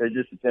that. It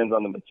just depends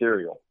on the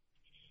material.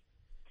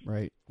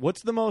 Right.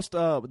 What's the most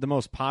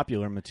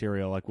popular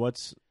material? Like,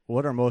 what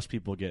are most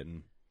people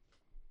getting?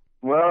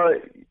 Well,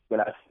 when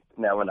I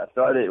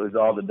started, it was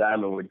all the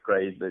diamondwood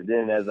craze, but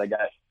then as I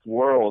got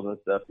swirls and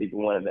stuff,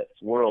 people wanted that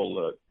swirl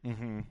look.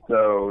 Mm-hmm.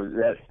 So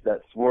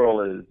that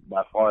swirl is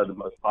by far the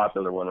most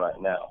popular one right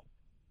now.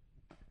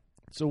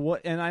 So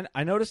what? And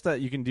I noticed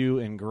that you can do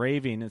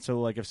engraving, and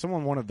so like if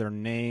someone wanted their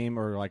name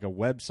or like a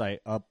website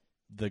up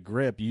the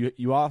grip,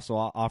 you also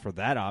offer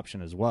that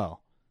option as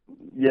well.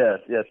 Yes.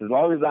 As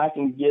long as I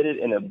can get it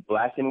in a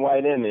black and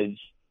white image,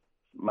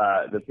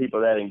 the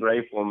people that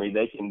engrave for me,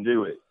 they can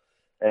do it.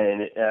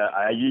 And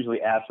I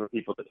usually ask for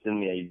people to send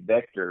me a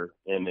vector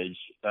image,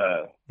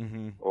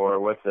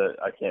 or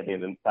I can't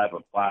think of the type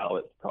of file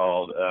it's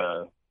called,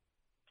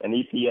 an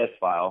EPS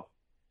file.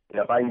 You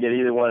know, if I can get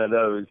either one of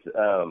those,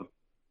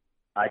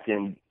 I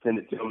can send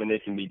it to them and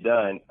it can be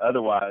done.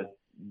 Otherwise,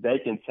 they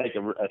can take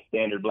a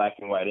standard black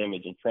and white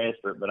image and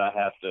transfer it, but I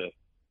have to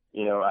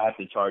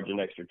charge an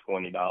extra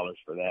 $20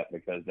 for that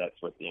because that's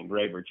what the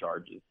engraver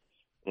charges,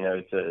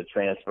 to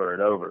transfer it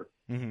over.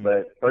 Mm-hmm.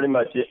 But pretty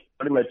much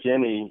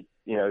any,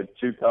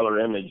 two-color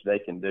image they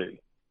can do.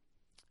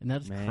 And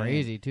that's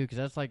crazy, too, because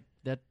that's like,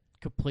 that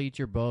completes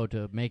your bow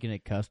to making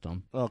it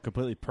custom. Well, it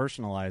completely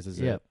personalizes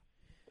it.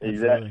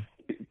 Exactly.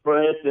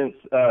 For instance,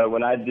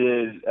 when I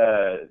did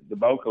the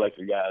Bone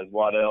Collector guys,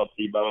 Waddell,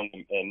 T-Bone,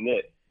 and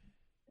Nick,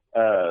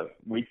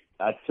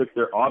 I took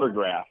their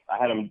autograph. I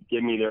had them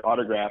give me their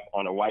autograph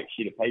on a white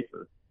sheet of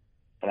paper.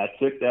 And I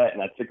took that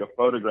and I took a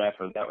photograph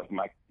of that with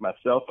my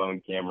cell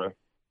phone camera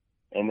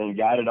and then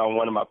got it on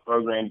one of my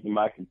programs in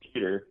my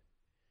computer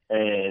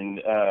and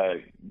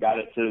got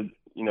it to,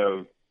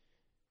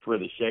 for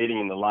the shading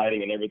and the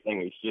lighting and everything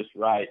was just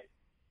right.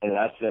 And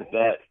I sent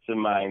that to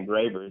my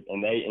engravers,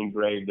 and they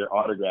engraved their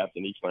autographs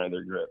in each one of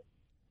their grips.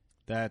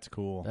 That's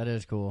cool. That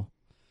is cool.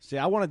 See,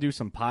 I want to do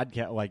some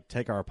podcast, like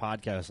take our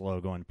podcast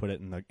logo and put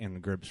it in the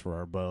grips for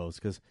our bows,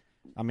 because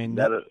I mean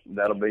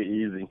that'll be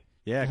easy.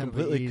 Yeah,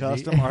 completely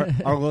custom.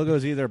 Our logo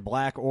is either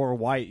black or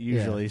white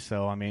usually,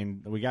 so I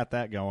mean we got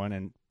that going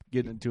and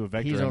getting into a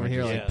vector. He's over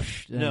here like,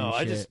 no,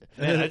 I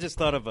just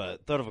thought of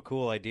a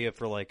cool idea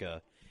for like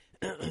a.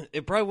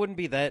 It probably wouldn't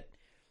be that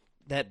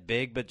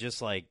big, but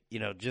just like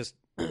just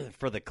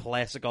for the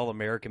classic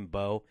all-American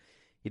bow,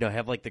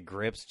 have like the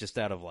grips just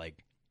out of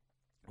like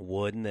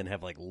wood, and then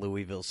have like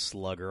Louisville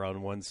Slugger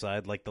on one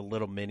side, like the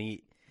little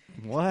mini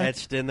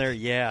etched in there.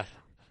 Yeah,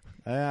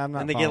 I'm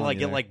not. And they get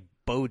like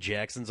Bo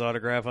Jackson's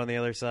autograph on the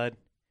other side.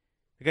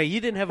 Okay,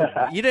 you didn't have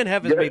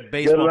as many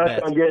baseball good luck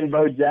bats. on getting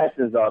Bo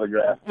Jackson's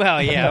autograph.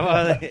 Well,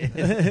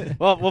 yeah.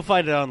 Well, we'll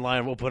find it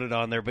online. We'll put it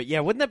on there. But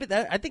yeah, wouldn't that be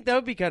that? I think that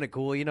would be kind of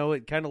cool.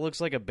 It kind of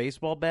looks like a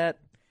baseball bat.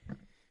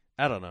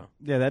 I don't know.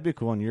 Yeah, that'd be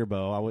cool on your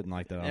bow. I wouldn't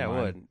like that. Yeah, on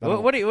I mine.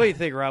 would. What do you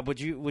think, Rob?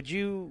 Would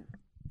you?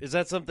 Is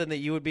that something that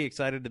you would be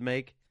excited to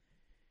make?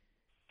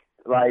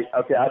 like,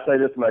 okay, I'll say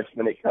this much.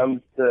 When it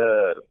comes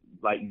to,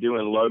 like,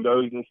 doing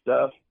logos and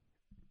stuff,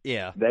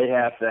 Yeah. they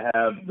have to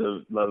have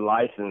the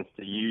license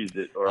to use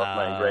it, or else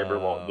my engraver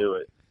won't do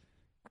it.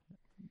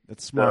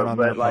 That's smart on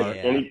that part. But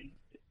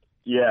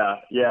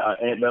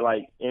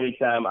like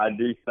anytime I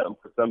do something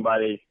for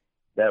somebody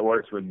that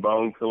works with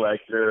Bone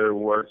Collector,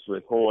 works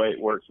with Hoyt,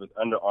 works with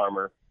Under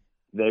Armour,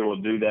 they will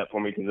do that for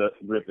me because the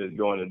grip is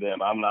going to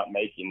them. I'm not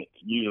making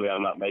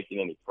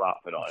any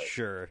profit on it.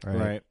 Sure.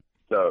 Right.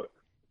 So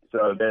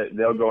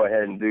they'll go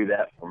ahead and do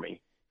that for me.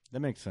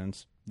 That makes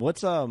sense.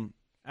 What's out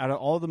of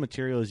all the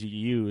materials you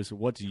use,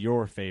 what's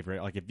your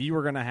favorite? Like, if you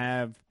were gonna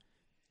have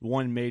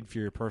one made for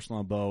your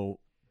personal bow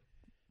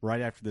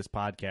right after this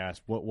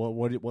podcast,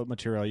 what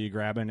material are you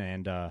grabbing,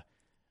 and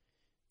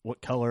what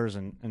colors,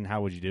 and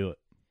how would you do it?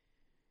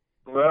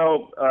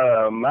 Well,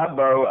 my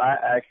bow,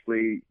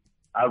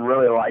 I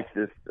really like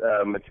this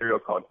material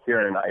called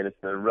Kieranite.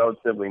 It's a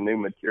relatively new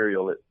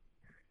material. It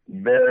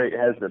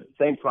has the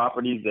same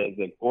properties as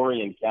the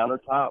Corian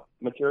countertop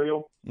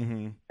material,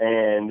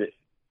 and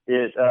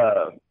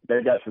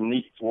they've got some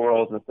neat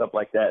swirls and stuff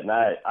like that. And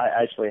I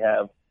actually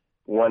have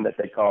one that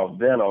they call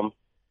Venom.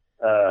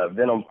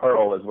 Venom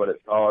Pearl is what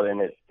it's called,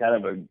 and it's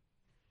kind of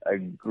a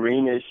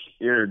greenish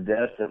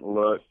iridescent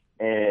look,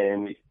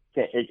 and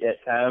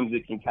at times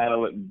it can kind of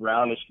look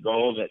brownish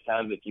gold, at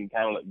times it can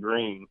kind of look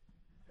green,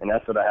 and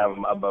that's what I have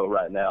on my bow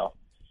right now.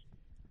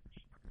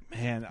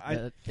 Man,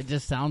 it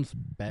just sounds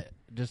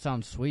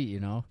sweet,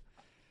 you know.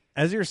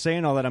 As you're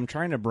saying all that, I'm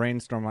trying to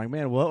brainstorm. Like,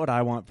 man, what would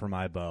I want for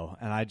my bow?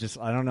 And I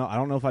don't know. I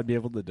don't know if I'd be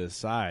able to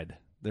decide.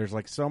 There's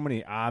like so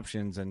many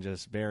options and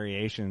just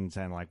variations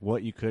and like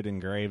what you could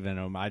engrave in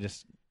them. I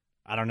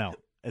don't know.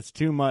 It's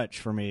too much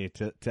for me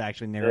to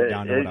actually narrow it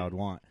down to what I would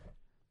want.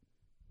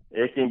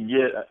 It can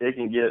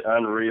get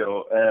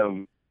unreal.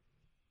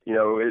 You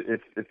know,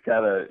 it's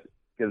kind of,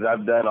 because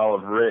I've done all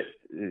of Rick's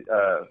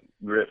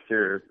grips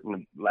here in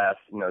the last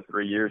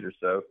 3 years or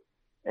so,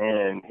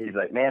 and he's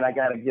like, man, I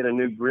got to get a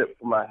new grip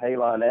for my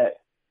Halon X.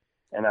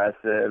 And I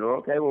said, well,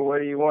 okay, well, what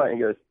do you want? He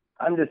goes,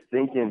 I'm just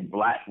thinking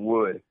black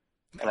wood.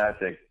 And I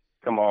said,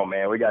 come on,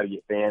 man, we got to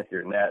get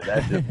fancier than that.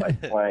 That's just like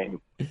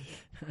plain.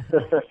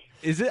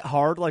 Is it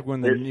hard, like,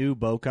 when the new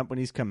bow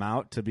companies come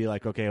out to be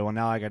like, okay, well,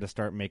 now I got to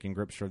start making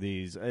grips for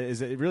these?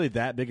 Is it really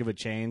that big of a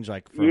change?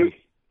 Like,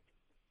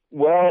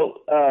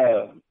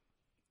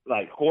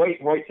 like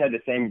Hoyt's had the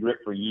same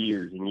grip for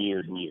years and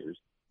years and years.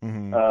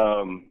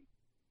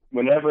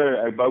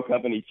 Whenever a bow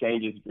company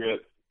changes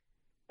grips,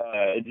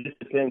 it just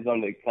depends on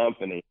the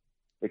company,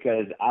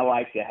 because I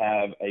like to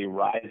have a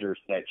riser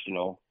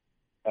sectional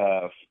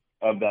of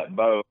that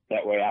bow.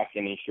 That way I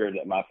can ensure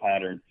that my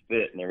patterns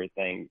fit and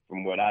everything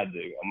from what I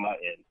do on my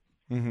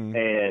end.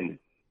 And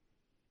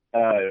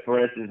for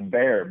instance,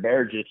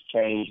 Bear just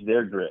changed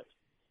their grips,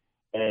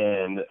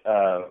 and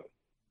I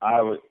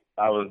was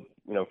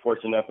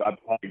fortunate enough, I've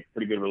had a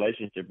pretty good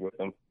relationship with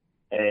him.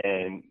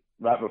 And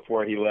right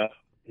before he left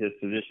his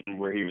position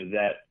where he was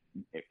at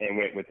and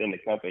went within the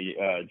company,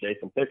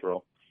 Jason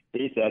Pickerel,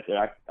 he sat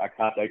there. I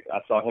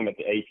saw him at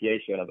the ATA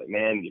show, and I was like,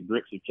 man, the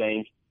grips have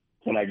changed.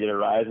 Can I get a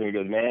rise? And he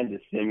goes, man,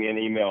 just send me an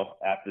email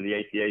after the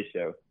ATA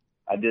show.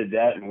 I did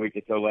that, and a week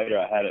or so later,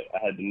 I had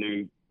the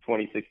new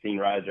 2016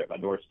 riser at my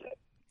doorstep.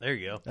 There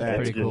you go. That's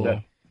pretty cool.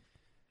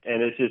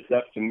 And it's just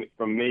up to me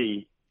from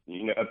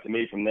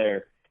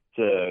there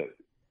to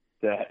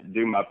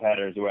do my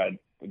patterns the way I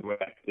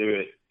do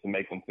it to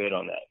make them fit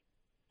on that.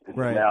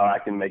 Right. Now I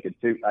can make a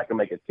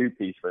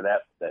two-piece for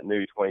that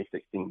new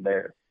 2016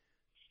 Bear.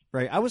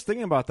 Right. I was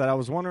thinking about that. I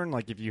was wondering,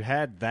 like, if you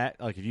had that,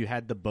 like, if you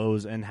had the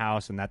bows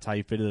in-house and that's how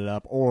you fitted it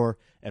up, or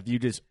if you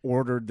just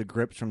ordered the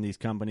grips from these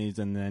companies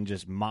and then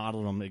just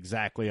modeled them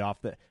exactly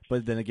off the.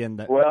 But then again,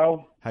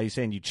 how you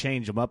saying you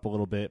change them up a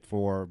little bit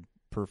for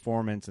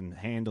performance and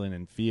handling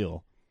and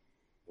feel.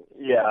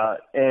 Yeah,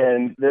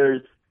 and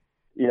there's,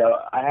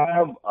 I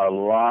have a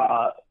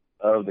lot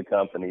of the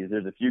companies.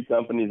 There's a few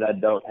companies I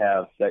don't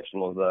have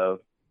sectionals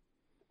of,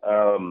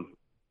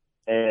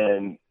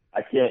 and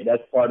I can't.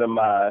 That's part of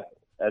my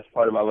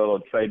little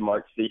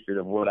trademark secret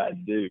of what I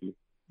do.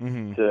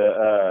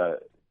 I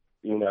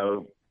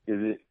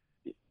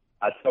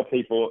tell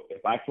people,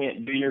 if I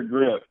can't do your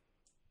grip,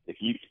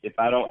 if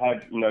I don't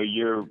have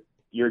your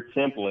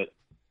template,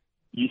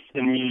 you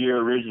send me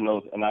your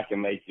originals and I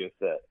can make you a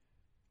set.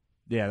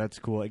 Yeah, that's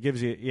cool. It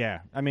gives you,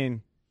 I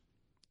mean,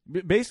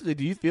 basically,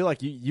 do you feel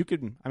like you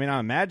could, I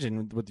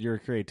imagine with your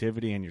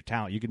creativity and your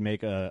talent, you could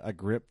make a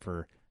grip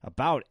for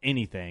about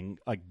anything,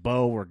 like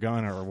bow or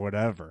gun or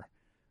whatever.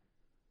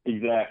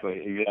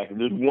 Exactly.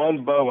 There's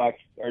one bow I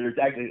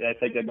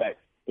take that back.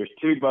 There's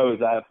two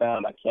bows I have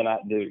found I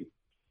cannot do.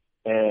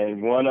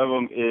 And one of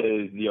them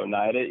is the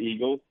Oneida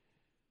Eagles.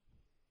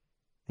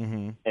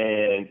 And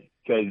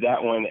because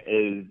that one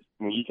is,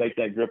 when you take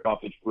that grip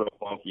off, it's real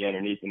funky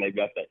underneath, and they've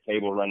got that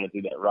cable running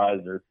through that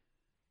riser.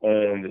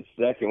 And the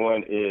second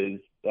one is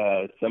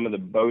some of the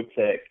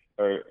Bowtech,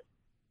 or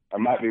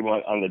might be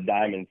one on the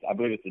diamonds. I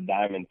believe it's the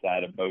diamond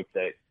side of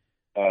Bowtech.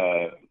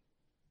 I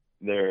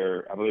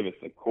believe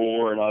it's the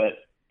core and all that.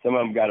 some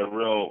of them got a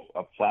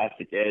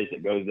plastic edge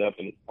that goes up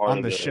and it's part on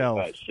of the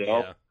shelf.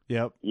 Shelf.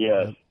 Yeah. Yep.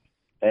 Yes. Yep.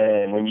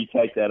 And when you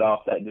take that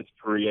off, that just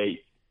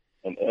creates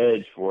an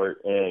edge for it.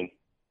 And,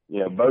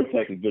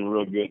 Bowtech has been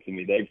real good to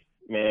me.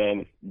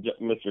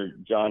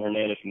 Mr. John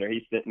Hernandez from there,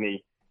 he sent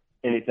me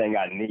anything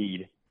I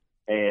need.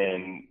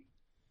 And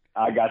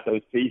I got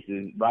those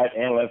pieces, right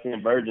and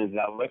left-hand virgins, and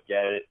I look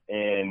at it,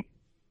 and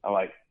I'm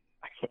like,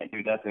 I can't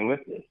do nothing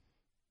with this.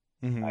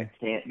 Mm-hmm. I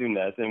can't do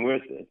nothing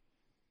with it.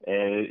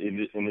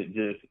 And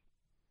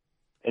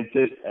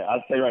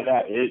I'll tell you right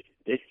now,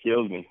 it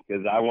kills me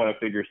because I want to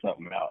figure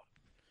something out.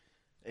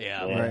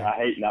 Yeah. And right. I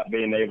hate not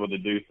being able to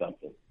do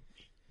something.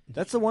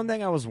 That's the one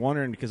thing I was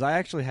wondering, because I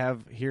actually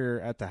have here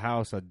at the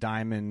house a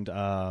diamond,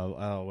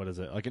 what is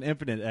it? Like an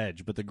infinite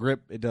edge, but the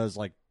grip, it does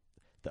like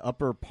the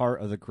upper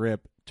part of the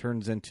grip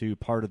turns into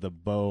part of the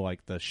bow,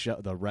 like the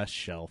rest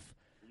shelf.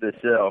 The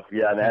shelf,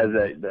 yeah, and it has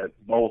that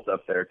bolt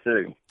up there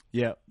too.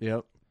 Yep.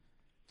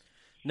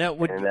 Now, it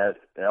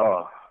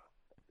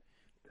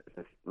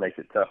makes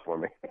it tough for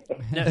me.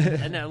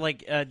 now,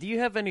 do you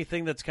have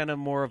anything that's kind of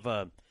more of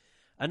a?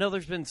 I know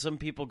there's been some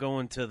people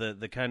going to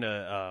the kind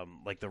of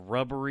like the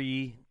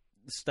rubbery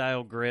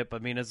style grip. I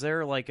mean, is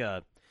there like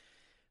a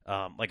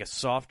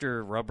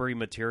softer rubbery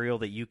material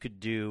that you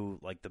could do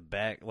like the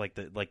back, like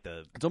the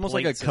It's almost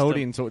like plate a system?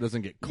 coating so it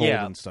doesn't get cold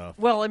and stuff.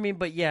 Well, I mean,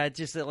 but yeah, it's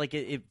just that like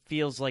it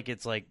feels like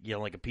it's like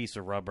like a piece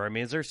of rubber. I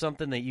mean, is there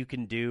something that you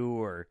can do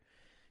or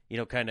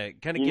kind of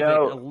give it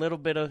a little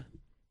bit of?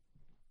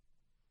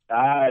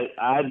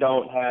 I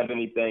don't have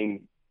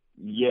anything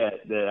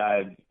yet that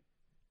I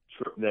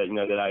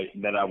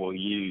will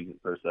use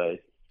per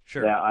se.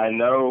 Sure. Now I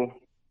know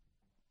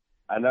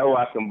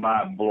I can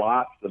buy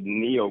blocks of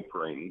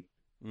neoprene,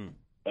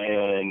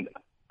 and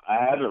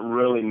I haven't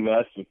really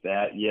messed with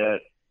that yet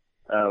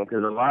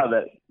because a lot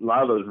of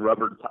those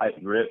rubber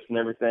type grips and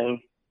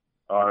everything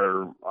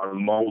are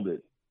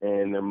molded,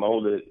 and they're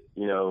molded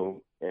in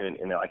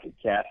like a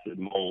casted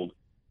mold.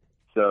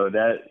 So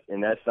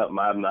that's something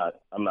I'm not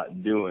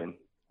doing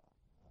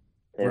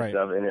and right.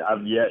 stuff. And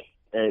I've yet,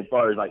 as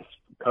far as like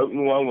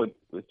coating one with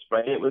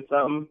spraying it with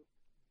something,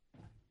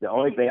 the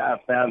only thing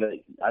I've found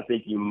that I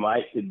think you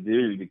might could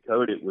do to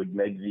coat it would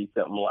maybe be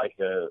something like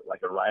a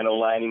rhino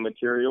lining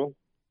material.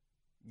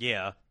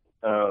 Yeah.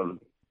 I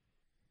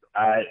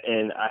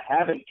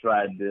haven't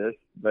tried this,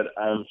 but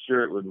I'm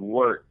sure it would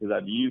work because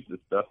I've used this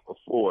stuff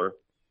before.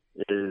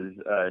 Is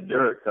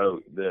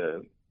Duracoat,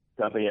 the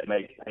company that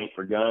makes paint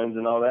for guns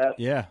and all that?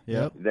 Yeah.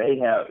 Yep. They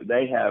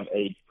have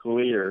a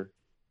clear,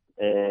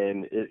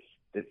 and it's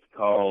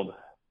called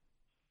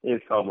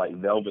like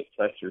Velvet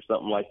Touch or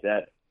something like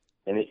that.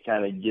 And it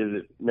kind of gives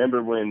it.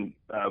 Remember when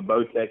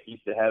Bowtech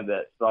used to have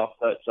that soft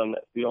touch on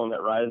that feel on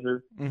that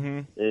riser? Mm-hmm.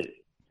 It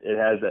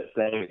has that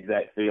same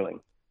exact feeling.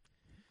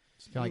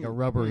 It's kind of like a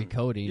rubbery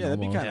coating. Yeah, that'd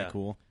be almost. kind of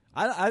cool.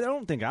 I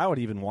don't think I would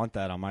even want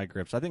that on my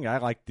grips. I think I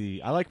like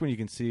when you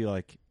can see,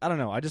 like, I don't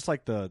know. I just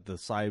like the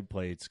side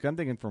plates. I'm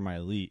thinking for my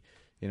elite,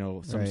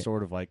 some Right.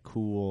 sort of like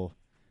cool,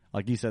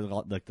 like you said,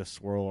 like the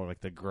swirl or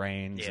like the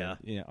grains. Yeah.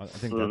 And, I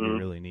think that'd be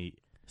really neat.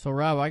 So,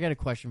 Rob, I got a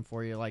question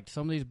for you. Like,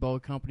 some of these bow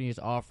companies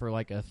offer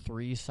like a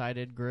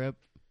 3-sided grip.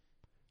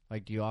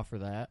 Like, do you offer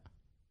that?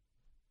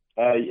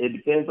 It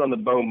depends on the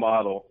bow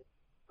model.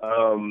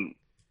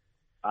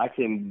 I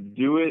can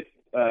do it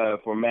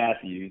for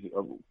Matthews.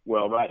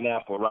 Well, right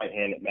now for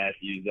right-handed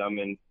Matthews, I'm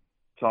in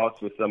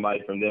talks with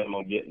somebody from them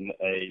on getting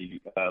a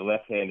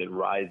left-handed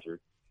riser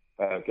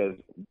because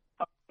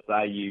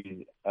I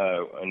use in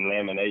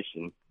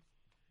lamination.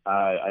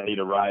 I need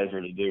a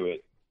riser to do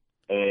it,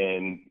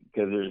 and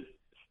because there's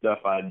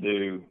stuff I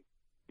do,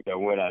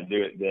 when I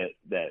do it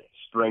that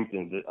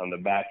strengthens it on the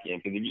back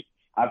end. Because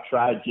I've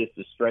tried just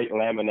a straight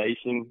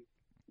lamination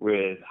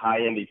with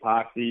high-end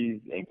epoxies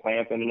and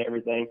clamping and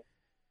everything,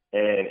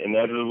 and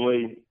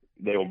inevitably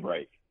they will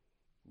break.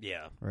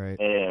 Yeah. Right.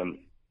 And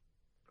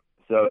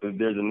so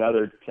there's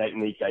another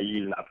technique I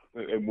use,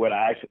 and what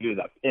I actually do is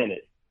I pin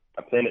it.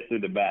 I pin it through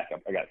the back. I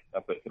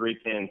put 3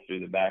 pins through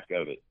the back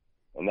of it,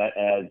 and that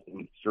adds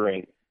in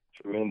strength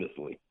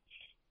tremendously.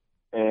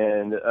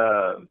 And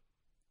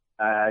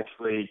I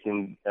actually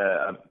can.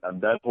 I've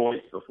done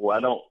points before.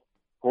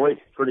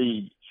 Points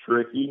pretty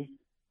tricky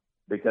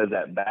because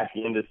that back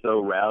end is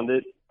so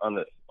rounded on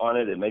it.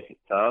 It makes it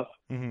tough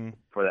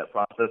for that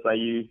process I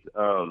use.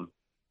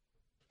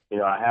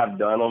 I have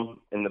done them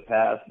in the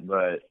past,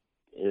 but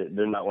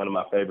they're not one of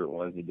my favorite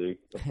ones to do.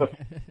 But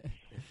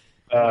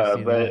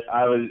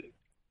I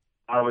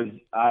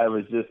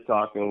was just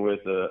talking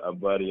with a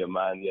buddy of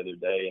mine the other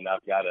day, and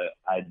I've got an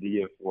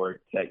idea for a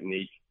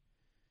technique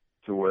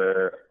to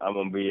where I'm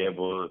going to be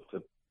able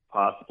to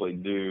possibly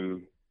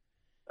do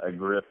a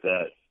grip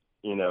that's,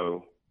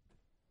 a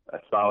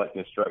solid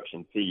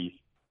construction piece.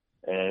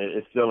 And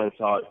it's still in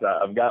talks.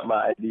 I've got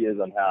my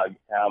ideas on how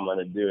I'm going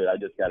to do it. I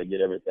just got to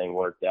get everything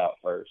worked out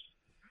first.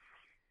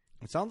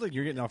 It sounds like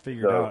you're getting all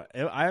figured out.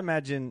 I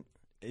imagine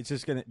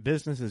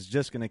business is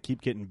just going to keep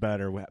getting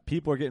better.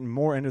 People are getting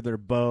more into their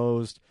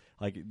bows.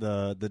 like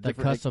the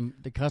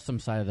different custom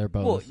side of their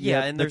bows. Well,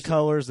 yeah, and the there's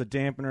colors, the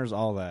dampeners,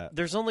 all that.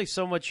 There's only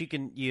so much you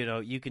can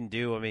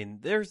do. I mean,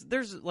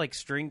 there's like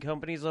string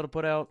companies that'll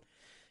put out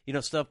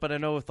stuff, but I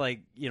know with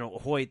like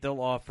Hoyt, they'll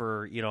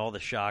offer all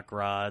the shock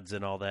rods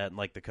and all that, and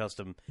like the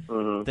custom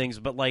things.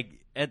 But like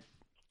at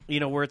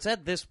where it's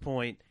at this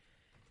point,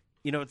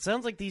 it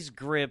sounds like these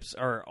grips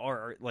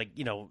are like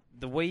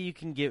the way you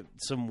can get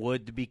some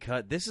wood to be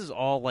cut. This is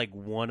all like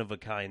one of a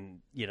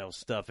kind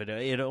stuff.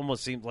 It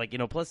almost seems like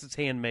plus it's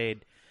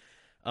handmade.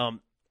 I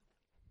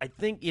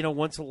think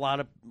once a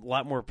lot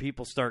more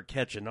people start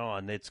catching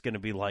on, it's going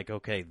to be like,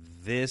 okay,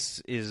 this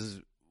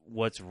is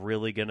what's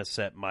really going to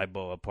set my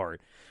bow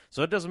apart.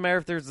 So it doesn't matter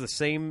if there's the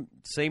same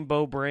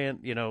bow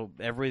brand,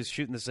 everybody's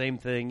shooting the same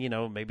thing,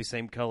 maybe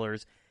same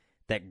colors.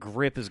 That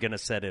grip is going to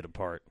set it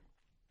apart.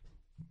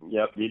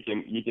 Yep,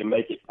 you can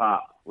make it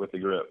pop with the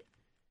grip.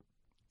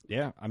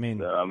 Yeah, I mean,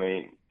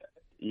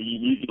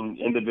 you can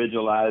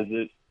individualize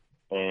it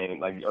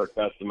and or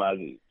customize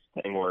it,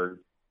 same word,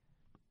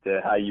 to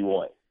how you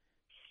want.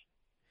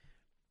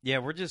 Yeah,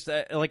 we're just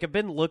I've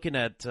been looking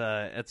at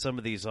some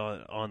of these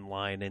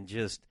online, and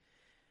just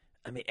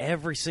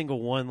every single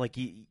one, like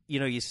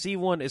you see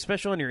one,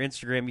 especially on your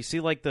Instagram, you see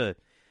like the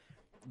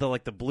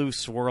blue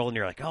swirl, and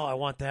you're like, oh, I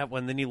want that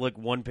one. Then you look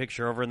one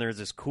picture over, and there's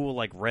this cool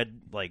like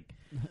red like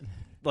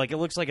it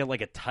looks like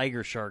a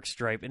tiger shark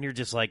stripe, and you're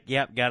just like,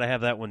 yep, gotta have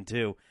that one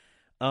too.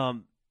 Yeah,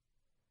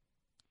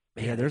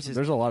 there's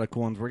a lot of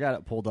cool ones. We got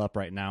it pulled up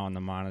right now on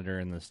the monitor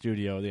in the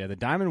studio. Yeah, the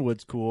diamond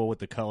wood's cool with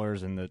the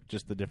colors and the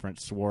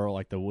different swirl,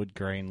 like the wood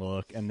grain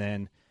look. And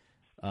then,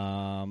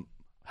 how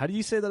do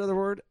you say that other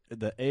word?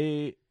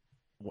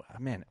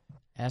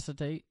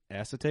 Acetate.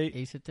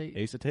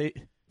 Acetate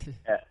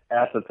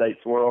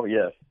swirl.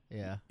 Yes.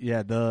 Yeah.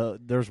 Yeah.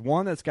 There's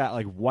one that's got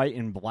like white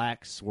and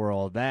black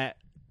swirl. That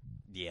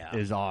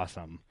is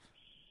awesome.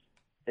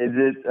 Is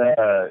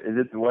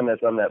it the one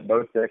that's on that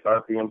Bowtech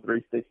RPM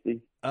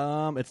 360?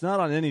 It's not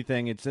on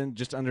anything. It's in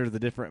just under the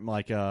different,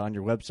 on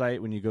your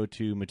website when you go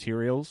to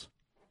materials.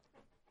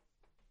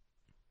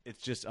 It's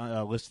just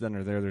listed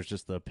under there. There's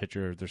just the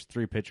picture. There's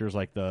 3 pictures,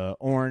 like the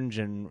orange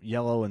and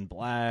yellow and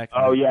black.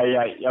 Oh yeah.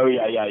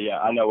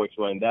 I know which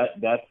one. That's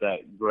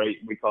that great.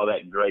 We call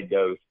that gray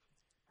ghost.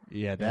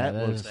 Yeah, that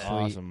looks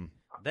awesome.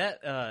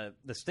 That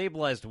the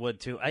stabilized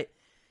wood too.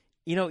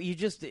 You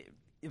just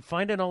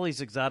finding all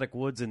these exotic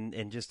woods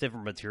and just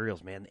different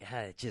materials, man.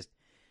 It just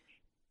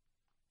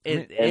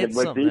it's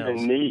what's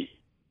even neat.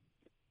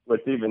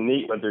 What's even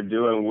neat, what they're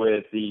doing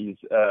with these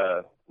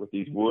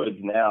woods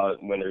now,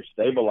 when they're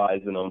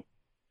stabilizing them,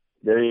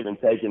 they're even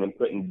taking and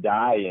putting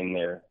dye in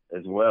there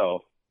as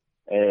well.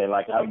 And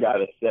like I've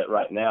got a set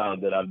right now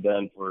that I've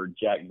done for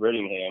Jack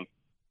Brittingham,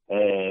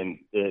 and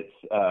it's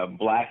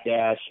black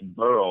ash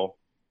burl,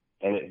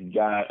 and it's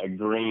got a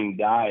green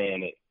dye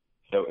in it.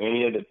 So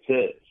any of the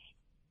pits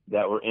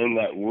that were in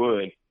that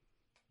wood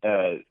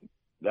that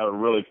were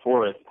really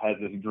forest has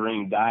this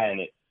green dye in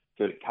it.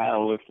 So it kind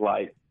of looks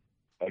like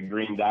a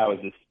green dye was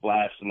just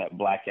splashed in that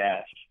black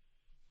ash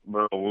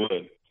burl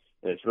wood.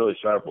 And it's really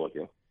sharp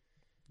looking.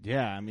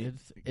 Yeah, I mean,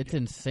 it's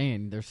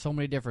insane. There's so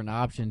many different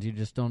options. You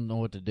just don't know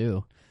what to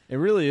do. It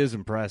really is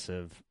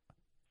impressive.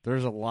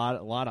 There's a lot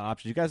of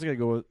options. You guys got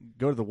to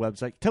go to the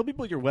website. Tell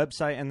people your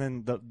website, and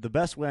then the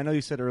best way. I know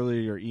you said earlier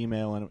your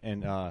email,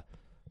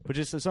 but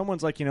just if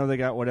someone's like, they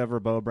got whatever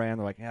bow brand,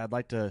 they're like, yeah, I'd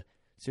like to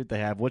see what they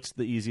have. What's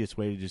the easiest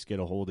way to just get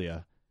a hold of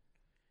you?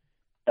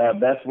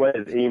 Best way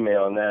is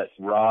email, and that's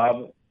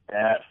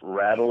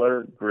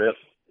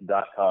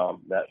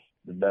rob@rattlergrips.com. That's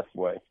the best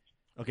way.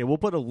 Okay, we'll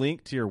put a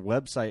link to your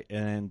website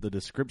in the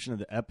description of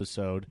the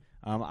episode.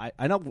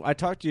 I know I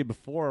talked to you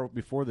before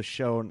the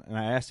show, and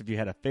I asked if you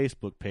had a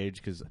Facebook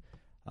page because,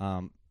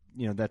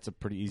 that's a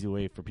pretty easy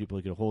way for people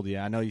to get a hold of you.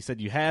 I know you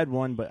said you had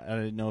one, but I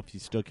didn't know if you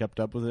still kept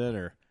up with it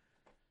or.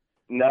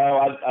 No,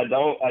 I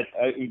don't.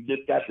 It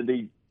just got to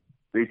be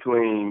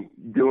between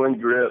doing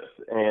grips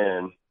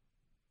and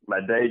my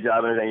day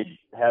job and everything.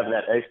 Having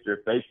that extra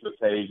Facebook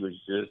page was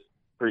just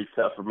pretty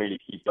tough for me to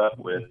keep up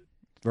with.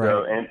 Right.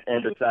 So,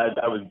 and besides,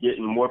 I was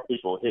getting more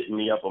people hitting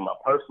me up on my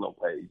personal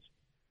page.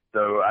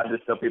 So I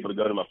just tell people to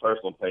go to my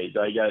personal page.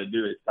 All you got to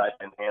do is type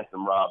in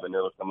Handsome Rob, and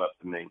it'll come up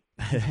to me.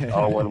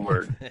 All one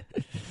word.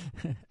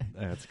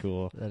 That's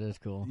cool. That is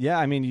cool. Yeah,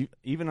 I mean,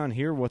 even on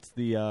here, what's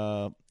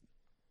the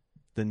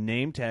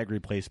name tag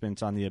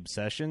replacements on the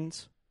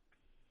Obsessions?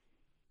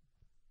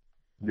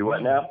 Do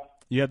what now?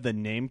 You have the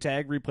name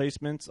tag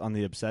replacements on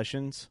the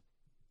Obsessions?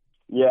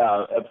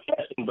 Yeah,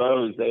 Obsession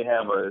bows, they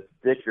have a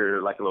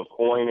sticker, like a little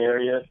coin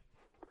area,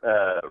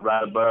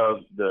 right above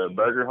the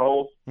burger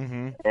hole,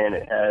 and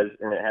it has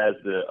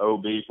the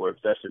OB for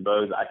Obsession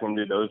bows. I can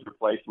do those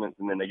replacements,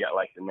 and then they got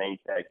like the name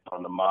tags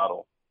on the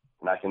model,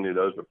 and I can do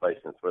those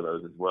replacements for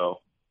those as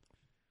well.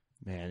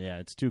 Man, yeah,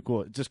 it's too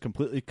cool. It's just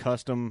completely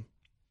custom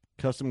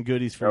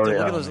goodies for Look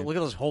at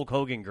those Hulk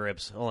Hogan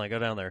grips. Hold on, go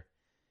down there.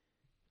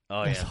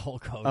 Oh yeah,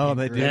 Hulk Hogan. Oh,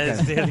 they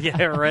did.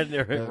 Yeah,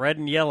 red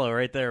and yellow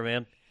right there,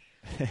 man.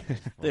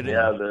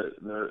 Yeah,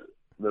 the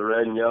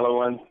red and yellow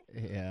ones.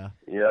 Yeah.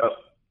 Yep.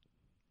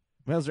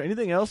 Well, is there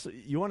anything else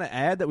you want to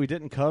add that we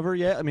didn't cover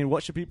yet? I mean,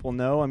 what should people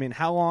know? I mean,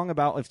 how long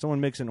about if someone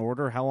makes an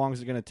order, how long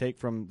is it going to take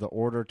from the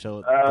order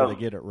till they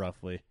get it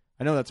roughly?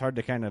 I know that's hard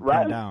to kind of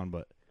pin down,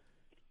 but.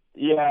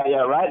 Yeah.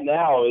 Right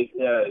now,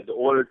 the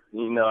order,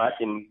 I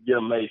can get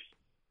them made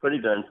pretty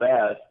darn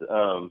fast.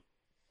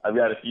 I've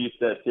got a few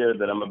sets here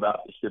that I'm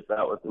about to ship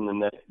out within the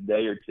next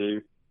day or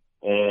two,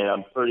 and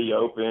I'm pretty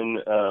open.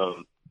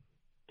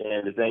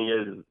 And the thing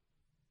is,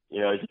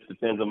 it just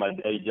depends on my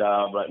day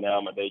job. Right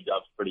now, my day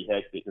job's pretty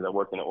hectic because I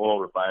work in an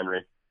oil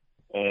refinery,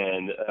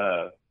 and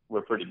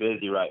we're pretty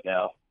busy right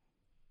now.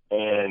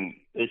 And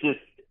it's just,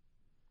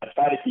 I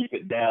try to keep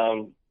it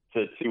down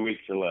to 2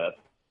 weeks or less.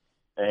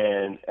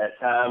 And at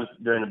times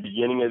during the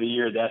beginning of the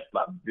year, that's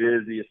my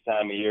busiest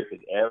time of year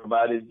because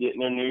everybody's getting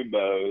their new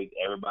bows.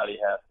 Everybody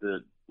has to,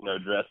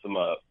 dress them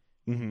up.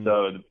 Mm-hmm.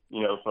 So,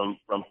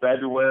 from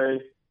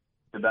February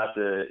to about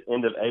the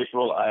end of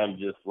April, I am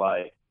just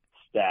like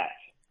stacked.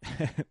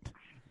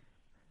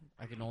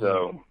 I can only.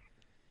 So,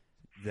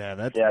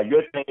 that's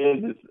good thing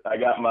is I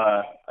got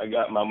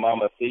my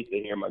mama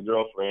Sita here, my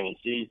girlfriend, and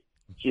she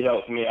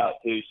helps me out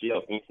too. She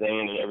helps me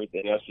sing and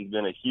everything else. She's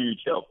been a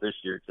huge help this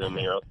year to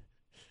me.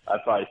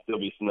 I'd probably still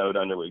be snowed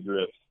under with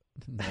grips.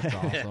 That's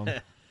awesome.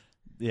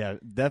 Yeah,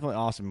 definitely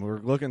awesome. We're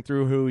looking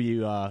through who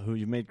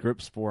you made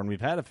grips for, and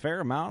we've had a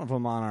fair amount of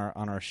them on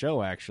our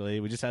show.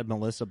 Actually, we just had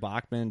Melissa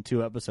Bachman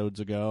 2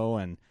 episodes ago,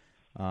 and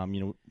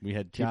we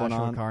had Joshua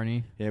on.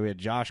 Carney. Yeah, we had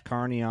Josh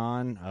Carney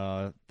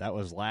on. That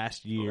was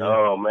last year.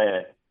 Oh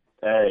man,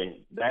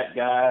 hey, that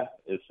guy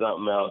is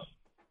something else.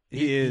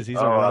 He is. He's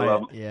all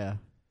right.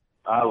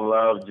 I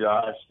love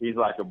Josh. He's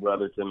like a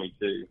brother to me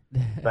too.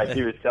 Like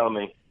he was telling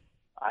me,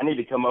 I need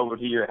to come over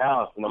to your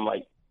house, and I'm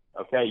like,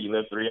 okay, you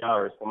live 3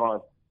 hours. Come on.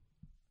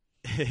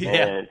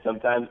 Yeah. And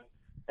sometimes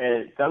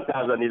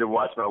I need to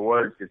watch my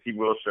words because he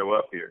will show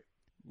up here.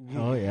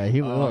 Oh yeah,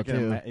 he will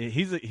too.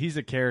 He's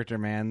a character,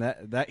 man.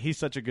 That he's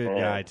such a good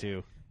guy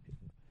too.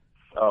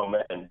 Oh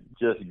man,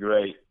 just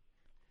great.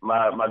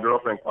 My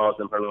girlfriend calls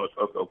him her little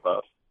Cocoa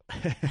Puff.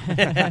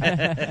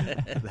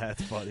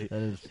 That's funny.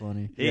 That is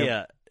funny.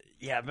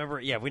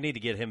 Remember, we need to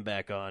get him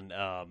back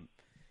on.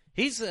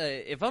 He's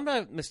if I'm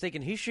not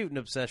mistaken, he's shooting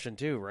Obsession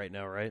too right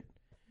now, right?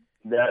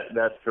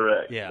 That's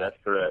correct. Yeah, that's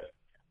correct.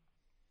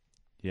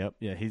 Yep.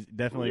 Yeah, he's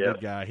definitely a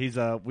good guy. He's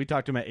we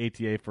talked to him at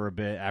ATA for a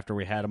bit after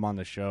we had him on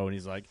the show, and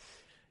he's like,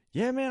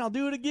 "Yeah, man, I'll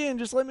do it again.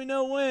 Just let me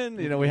know when."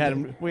 We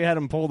had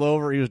him pulled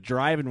over. He was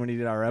driving when he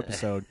did our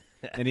episode,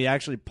 and he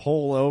actually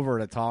pulled over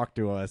to talk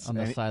to us on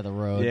the side of the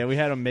road. Yeah, we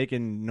had him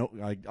making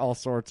all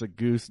sorts of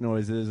goose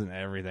noises and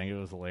everything. It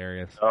was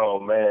hilarious. Oh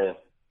man,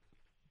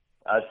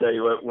 I tell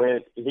you what,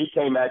 when he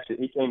came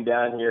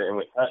down here and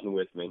went hunting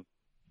with me,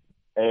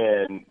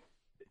 and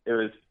it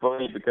was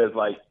funny because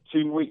like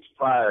 2 weeks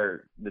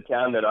prior, the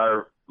town that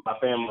my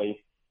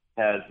family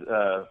has,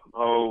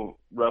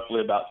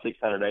 roughly about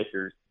 600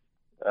 acres,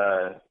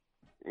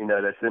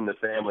 that's in the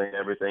family and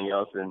everything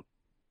else.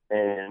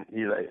 And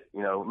he's like,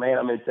 man,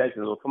 I'm in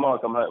Texas. Well, come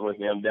hunting with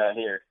me. I'm down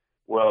here.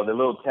 Well, the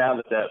little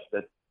town that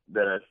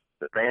the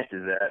ranch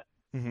is at,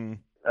 mm-hmm.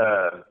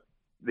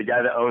 The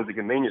guy that owns the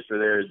convenience store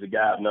there is the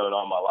guy I've known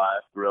all my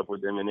life, grew up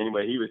with him. And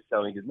anyway, he was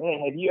telling me,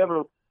 man, have you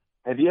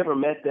ever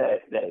met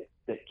that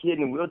kid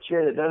in the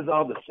wheelchair that does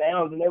all the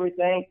sounds and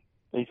everything?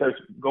 And he starts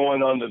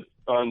going on the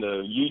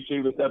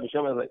YouTube and stuff and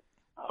showing me. I was like,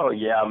 oh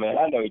yeah, man,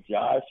 I know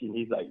Josh. And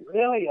he's like,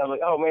 really? I'm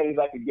like, oh man, he's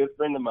like a good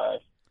friend of mine.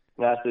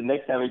 And I said,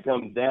 next time he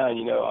comes down,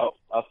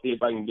 I'll see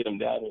if I can get him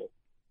down here.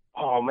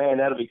 Oh man,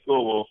 that'll be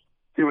cool. Well,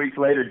 2 weeks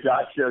later,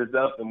 Josh shows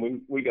up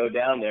and we go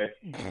down there.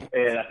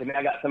 And I said, man,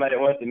 I got somebody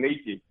that wants to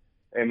meet you.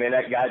 And man,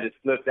 that guy just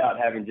flipped out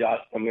having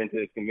Josh come into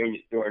the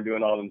convenience store and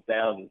doing all them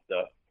sounds and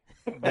stuff.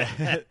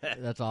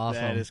 That's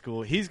awesome. That is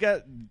cool. He's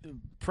got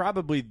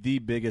probably the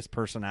biggest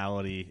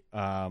personality.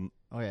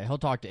 He'll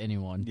talk to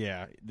anyone.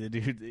 Yeah, the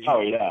dude.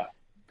 Oh yeah,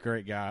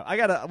 great guy.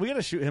 We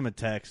gotta shoot him a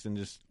text and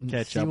just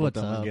catch up with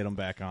him and get him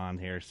back on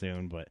here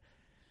soon. But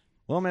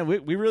well, man,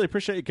 we really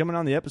appreciate you coming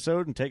on the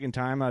episode and taking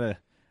time out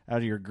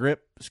of your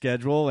grip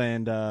schedule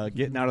and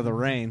getting out of the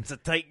rain. It's a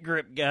tight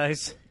grip,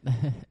 guys.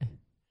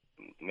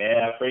 Man,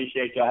 I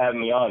appreciate y'all having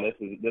me on. This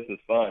is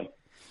fun.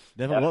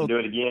 Definitely. We'll do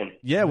it again.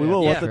 Yeah, we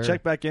will. We'll have to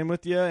check back in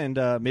with you, and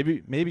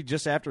maybe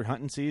just after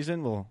hunting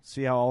season, we'll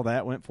see how all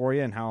that went for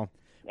you and how.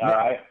 All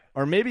right.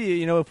 Or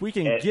maybe if we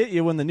can get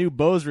you when the new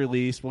bow's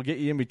released, we'll get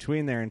you in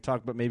between there and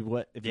talk about maybe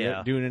if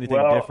you're doing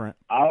anything different.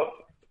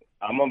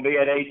 I'm gonna be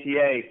at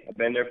ATA. I've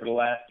been there for the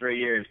last 3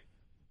 years.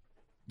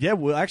 Yeah,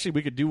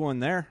 we could do one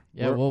there.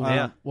 Yeah,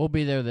 we'll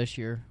be there this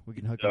year. We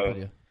can hook up with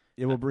you.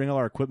 Yeah, we'll bring all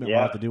our equipment. Yeah.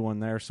 We'll have to do one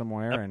there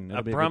somewhere, and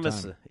it'll be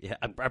promise. A good time.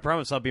 Yeah, I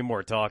promise I'll be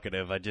more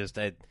talkative.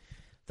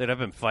 Dude, I've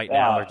been fighting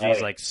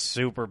allergies like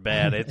super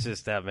bad. It's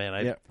just that,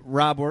 man.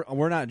 Rob,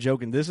 we're not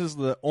joking. This is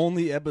the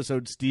only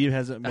episode Steve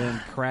hasn't been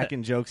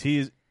cracking jokes.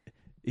 He's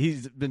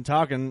been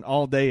talking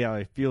all day how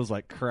he feels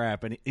like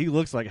crap, and he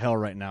looks like hell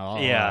right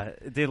now.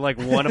 Dude, like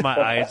one of my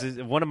eyes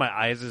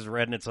is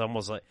red, and it's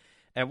almost like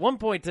at one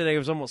point today it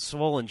was almost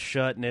swollen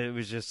shut, and it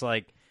was just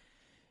like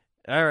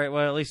All right,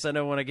 well, at least I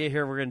know when I get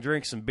here we're going to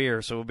drink some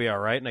beer, so we'll be all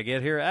right. And I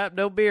get here,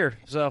 no beer.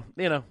 So,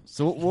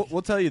 So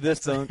we'll tell you this,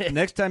 though.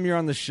 Next time you're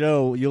on the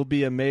show, you'll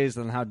be amazed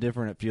on how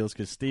different it feels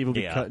because Steve will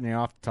be cutting you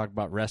off to talk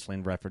about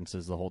wrestling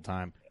references the whole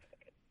time.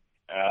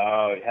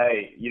 Oh,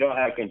 hey, you don't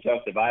have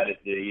conjunctivitis,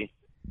 do you?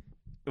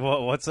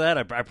 Well, what's that?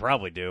 I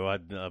probably do.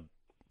 I've got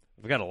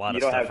a lot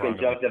of stuff wrong. You don't have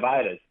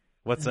conjunctivitis.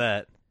 What's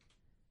that?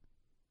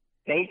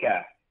 Pink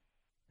eye.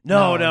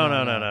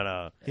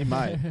 No. He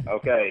might.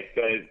 Okay,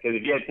 because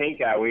if you had pink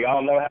eye, we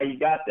all know how you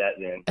got that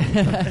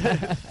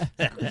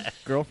then.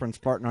 Girlfriend's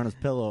farting on his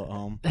pillow at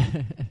home.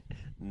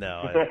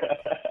 No.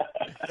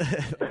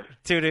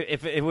 Dude,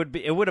 if it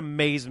would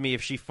amaze me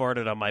if she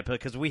farted on my pillow,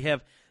 because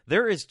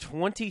there is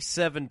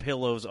 27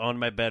 pillows on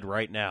my bed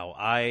right now.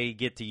 I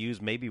get to use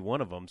maybe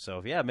one of them,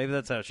 so yeah, maybe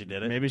that's how she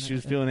did it. Maybe she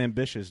was feeling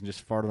ambitious and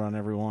just farted on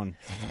every one.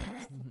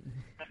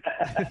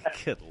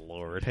 Good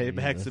Lord.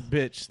 Payback's a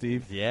bitch,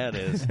 Steve. Yeah, it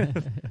is.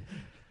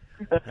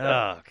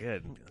 Oh,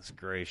 goodness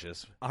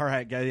gracious. All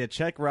right, guys. Yeah,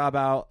 check Rob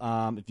out.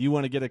 If you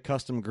want to get a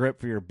custom grip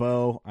for your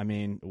bow, I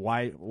mean,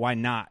 why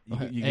not?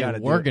 You got to.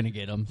 We're gonna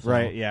get them, so.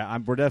 Right? Yeah,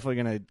 we're definitely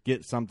gonna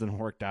get something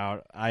worked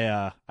out.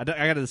 I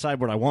got to decide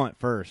what I want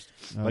first.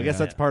 I guess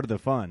that's part of the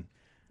fun.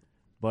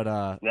 But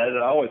that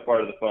is always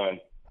part of the fun.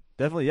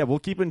 Definitely, yeah. We'll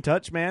keep in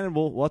touch, man, and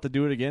we'll have to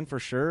do it again for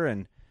sure.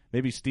 And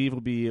maybe Steve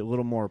will be a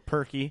little more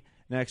perky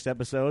next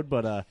episode,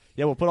 but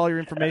yeah, we'll put all your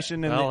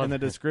information in the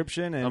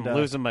description. And I'm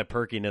losing my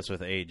perkiness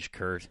with age,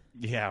 Kurt.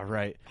 Yeah,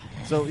 right.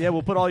 So yeah,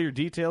 we'll put all your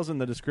details in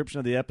the description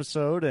of the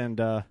episode. And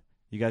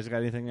you guys got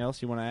anything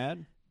else you want to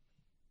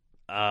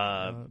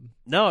add?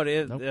 No,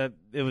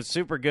 it was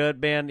super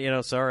good,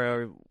 man.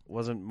 Sorry I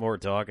wasn't more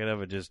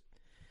talkative. It just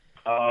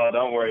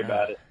don't worry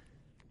about it.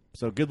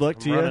 So good luck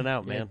to you. Running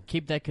out, man. Yeah,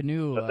 keep that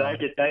canoe. Well,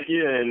 thank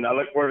you, and I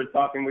look forward to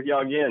talking with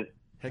y'all again.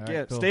 Heck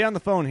yeah. Cool. Stay on the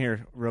phone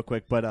here real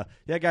quick. But,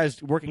 yeah, guys,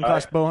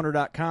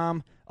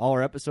 workingclassbowhunter.com. All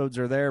our episodes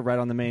are there right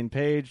on the main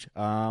page.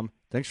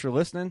 Thanks for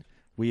listening.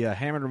 We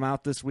hammered them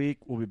out this week.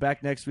 We'll be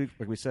back next week,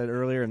 like we said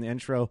earlier in the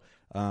intro.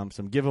 Some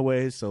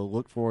giveaways, so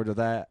look forward to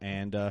that.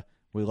 And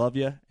we love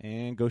you,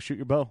 and go shoot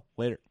your bow.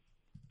 Later.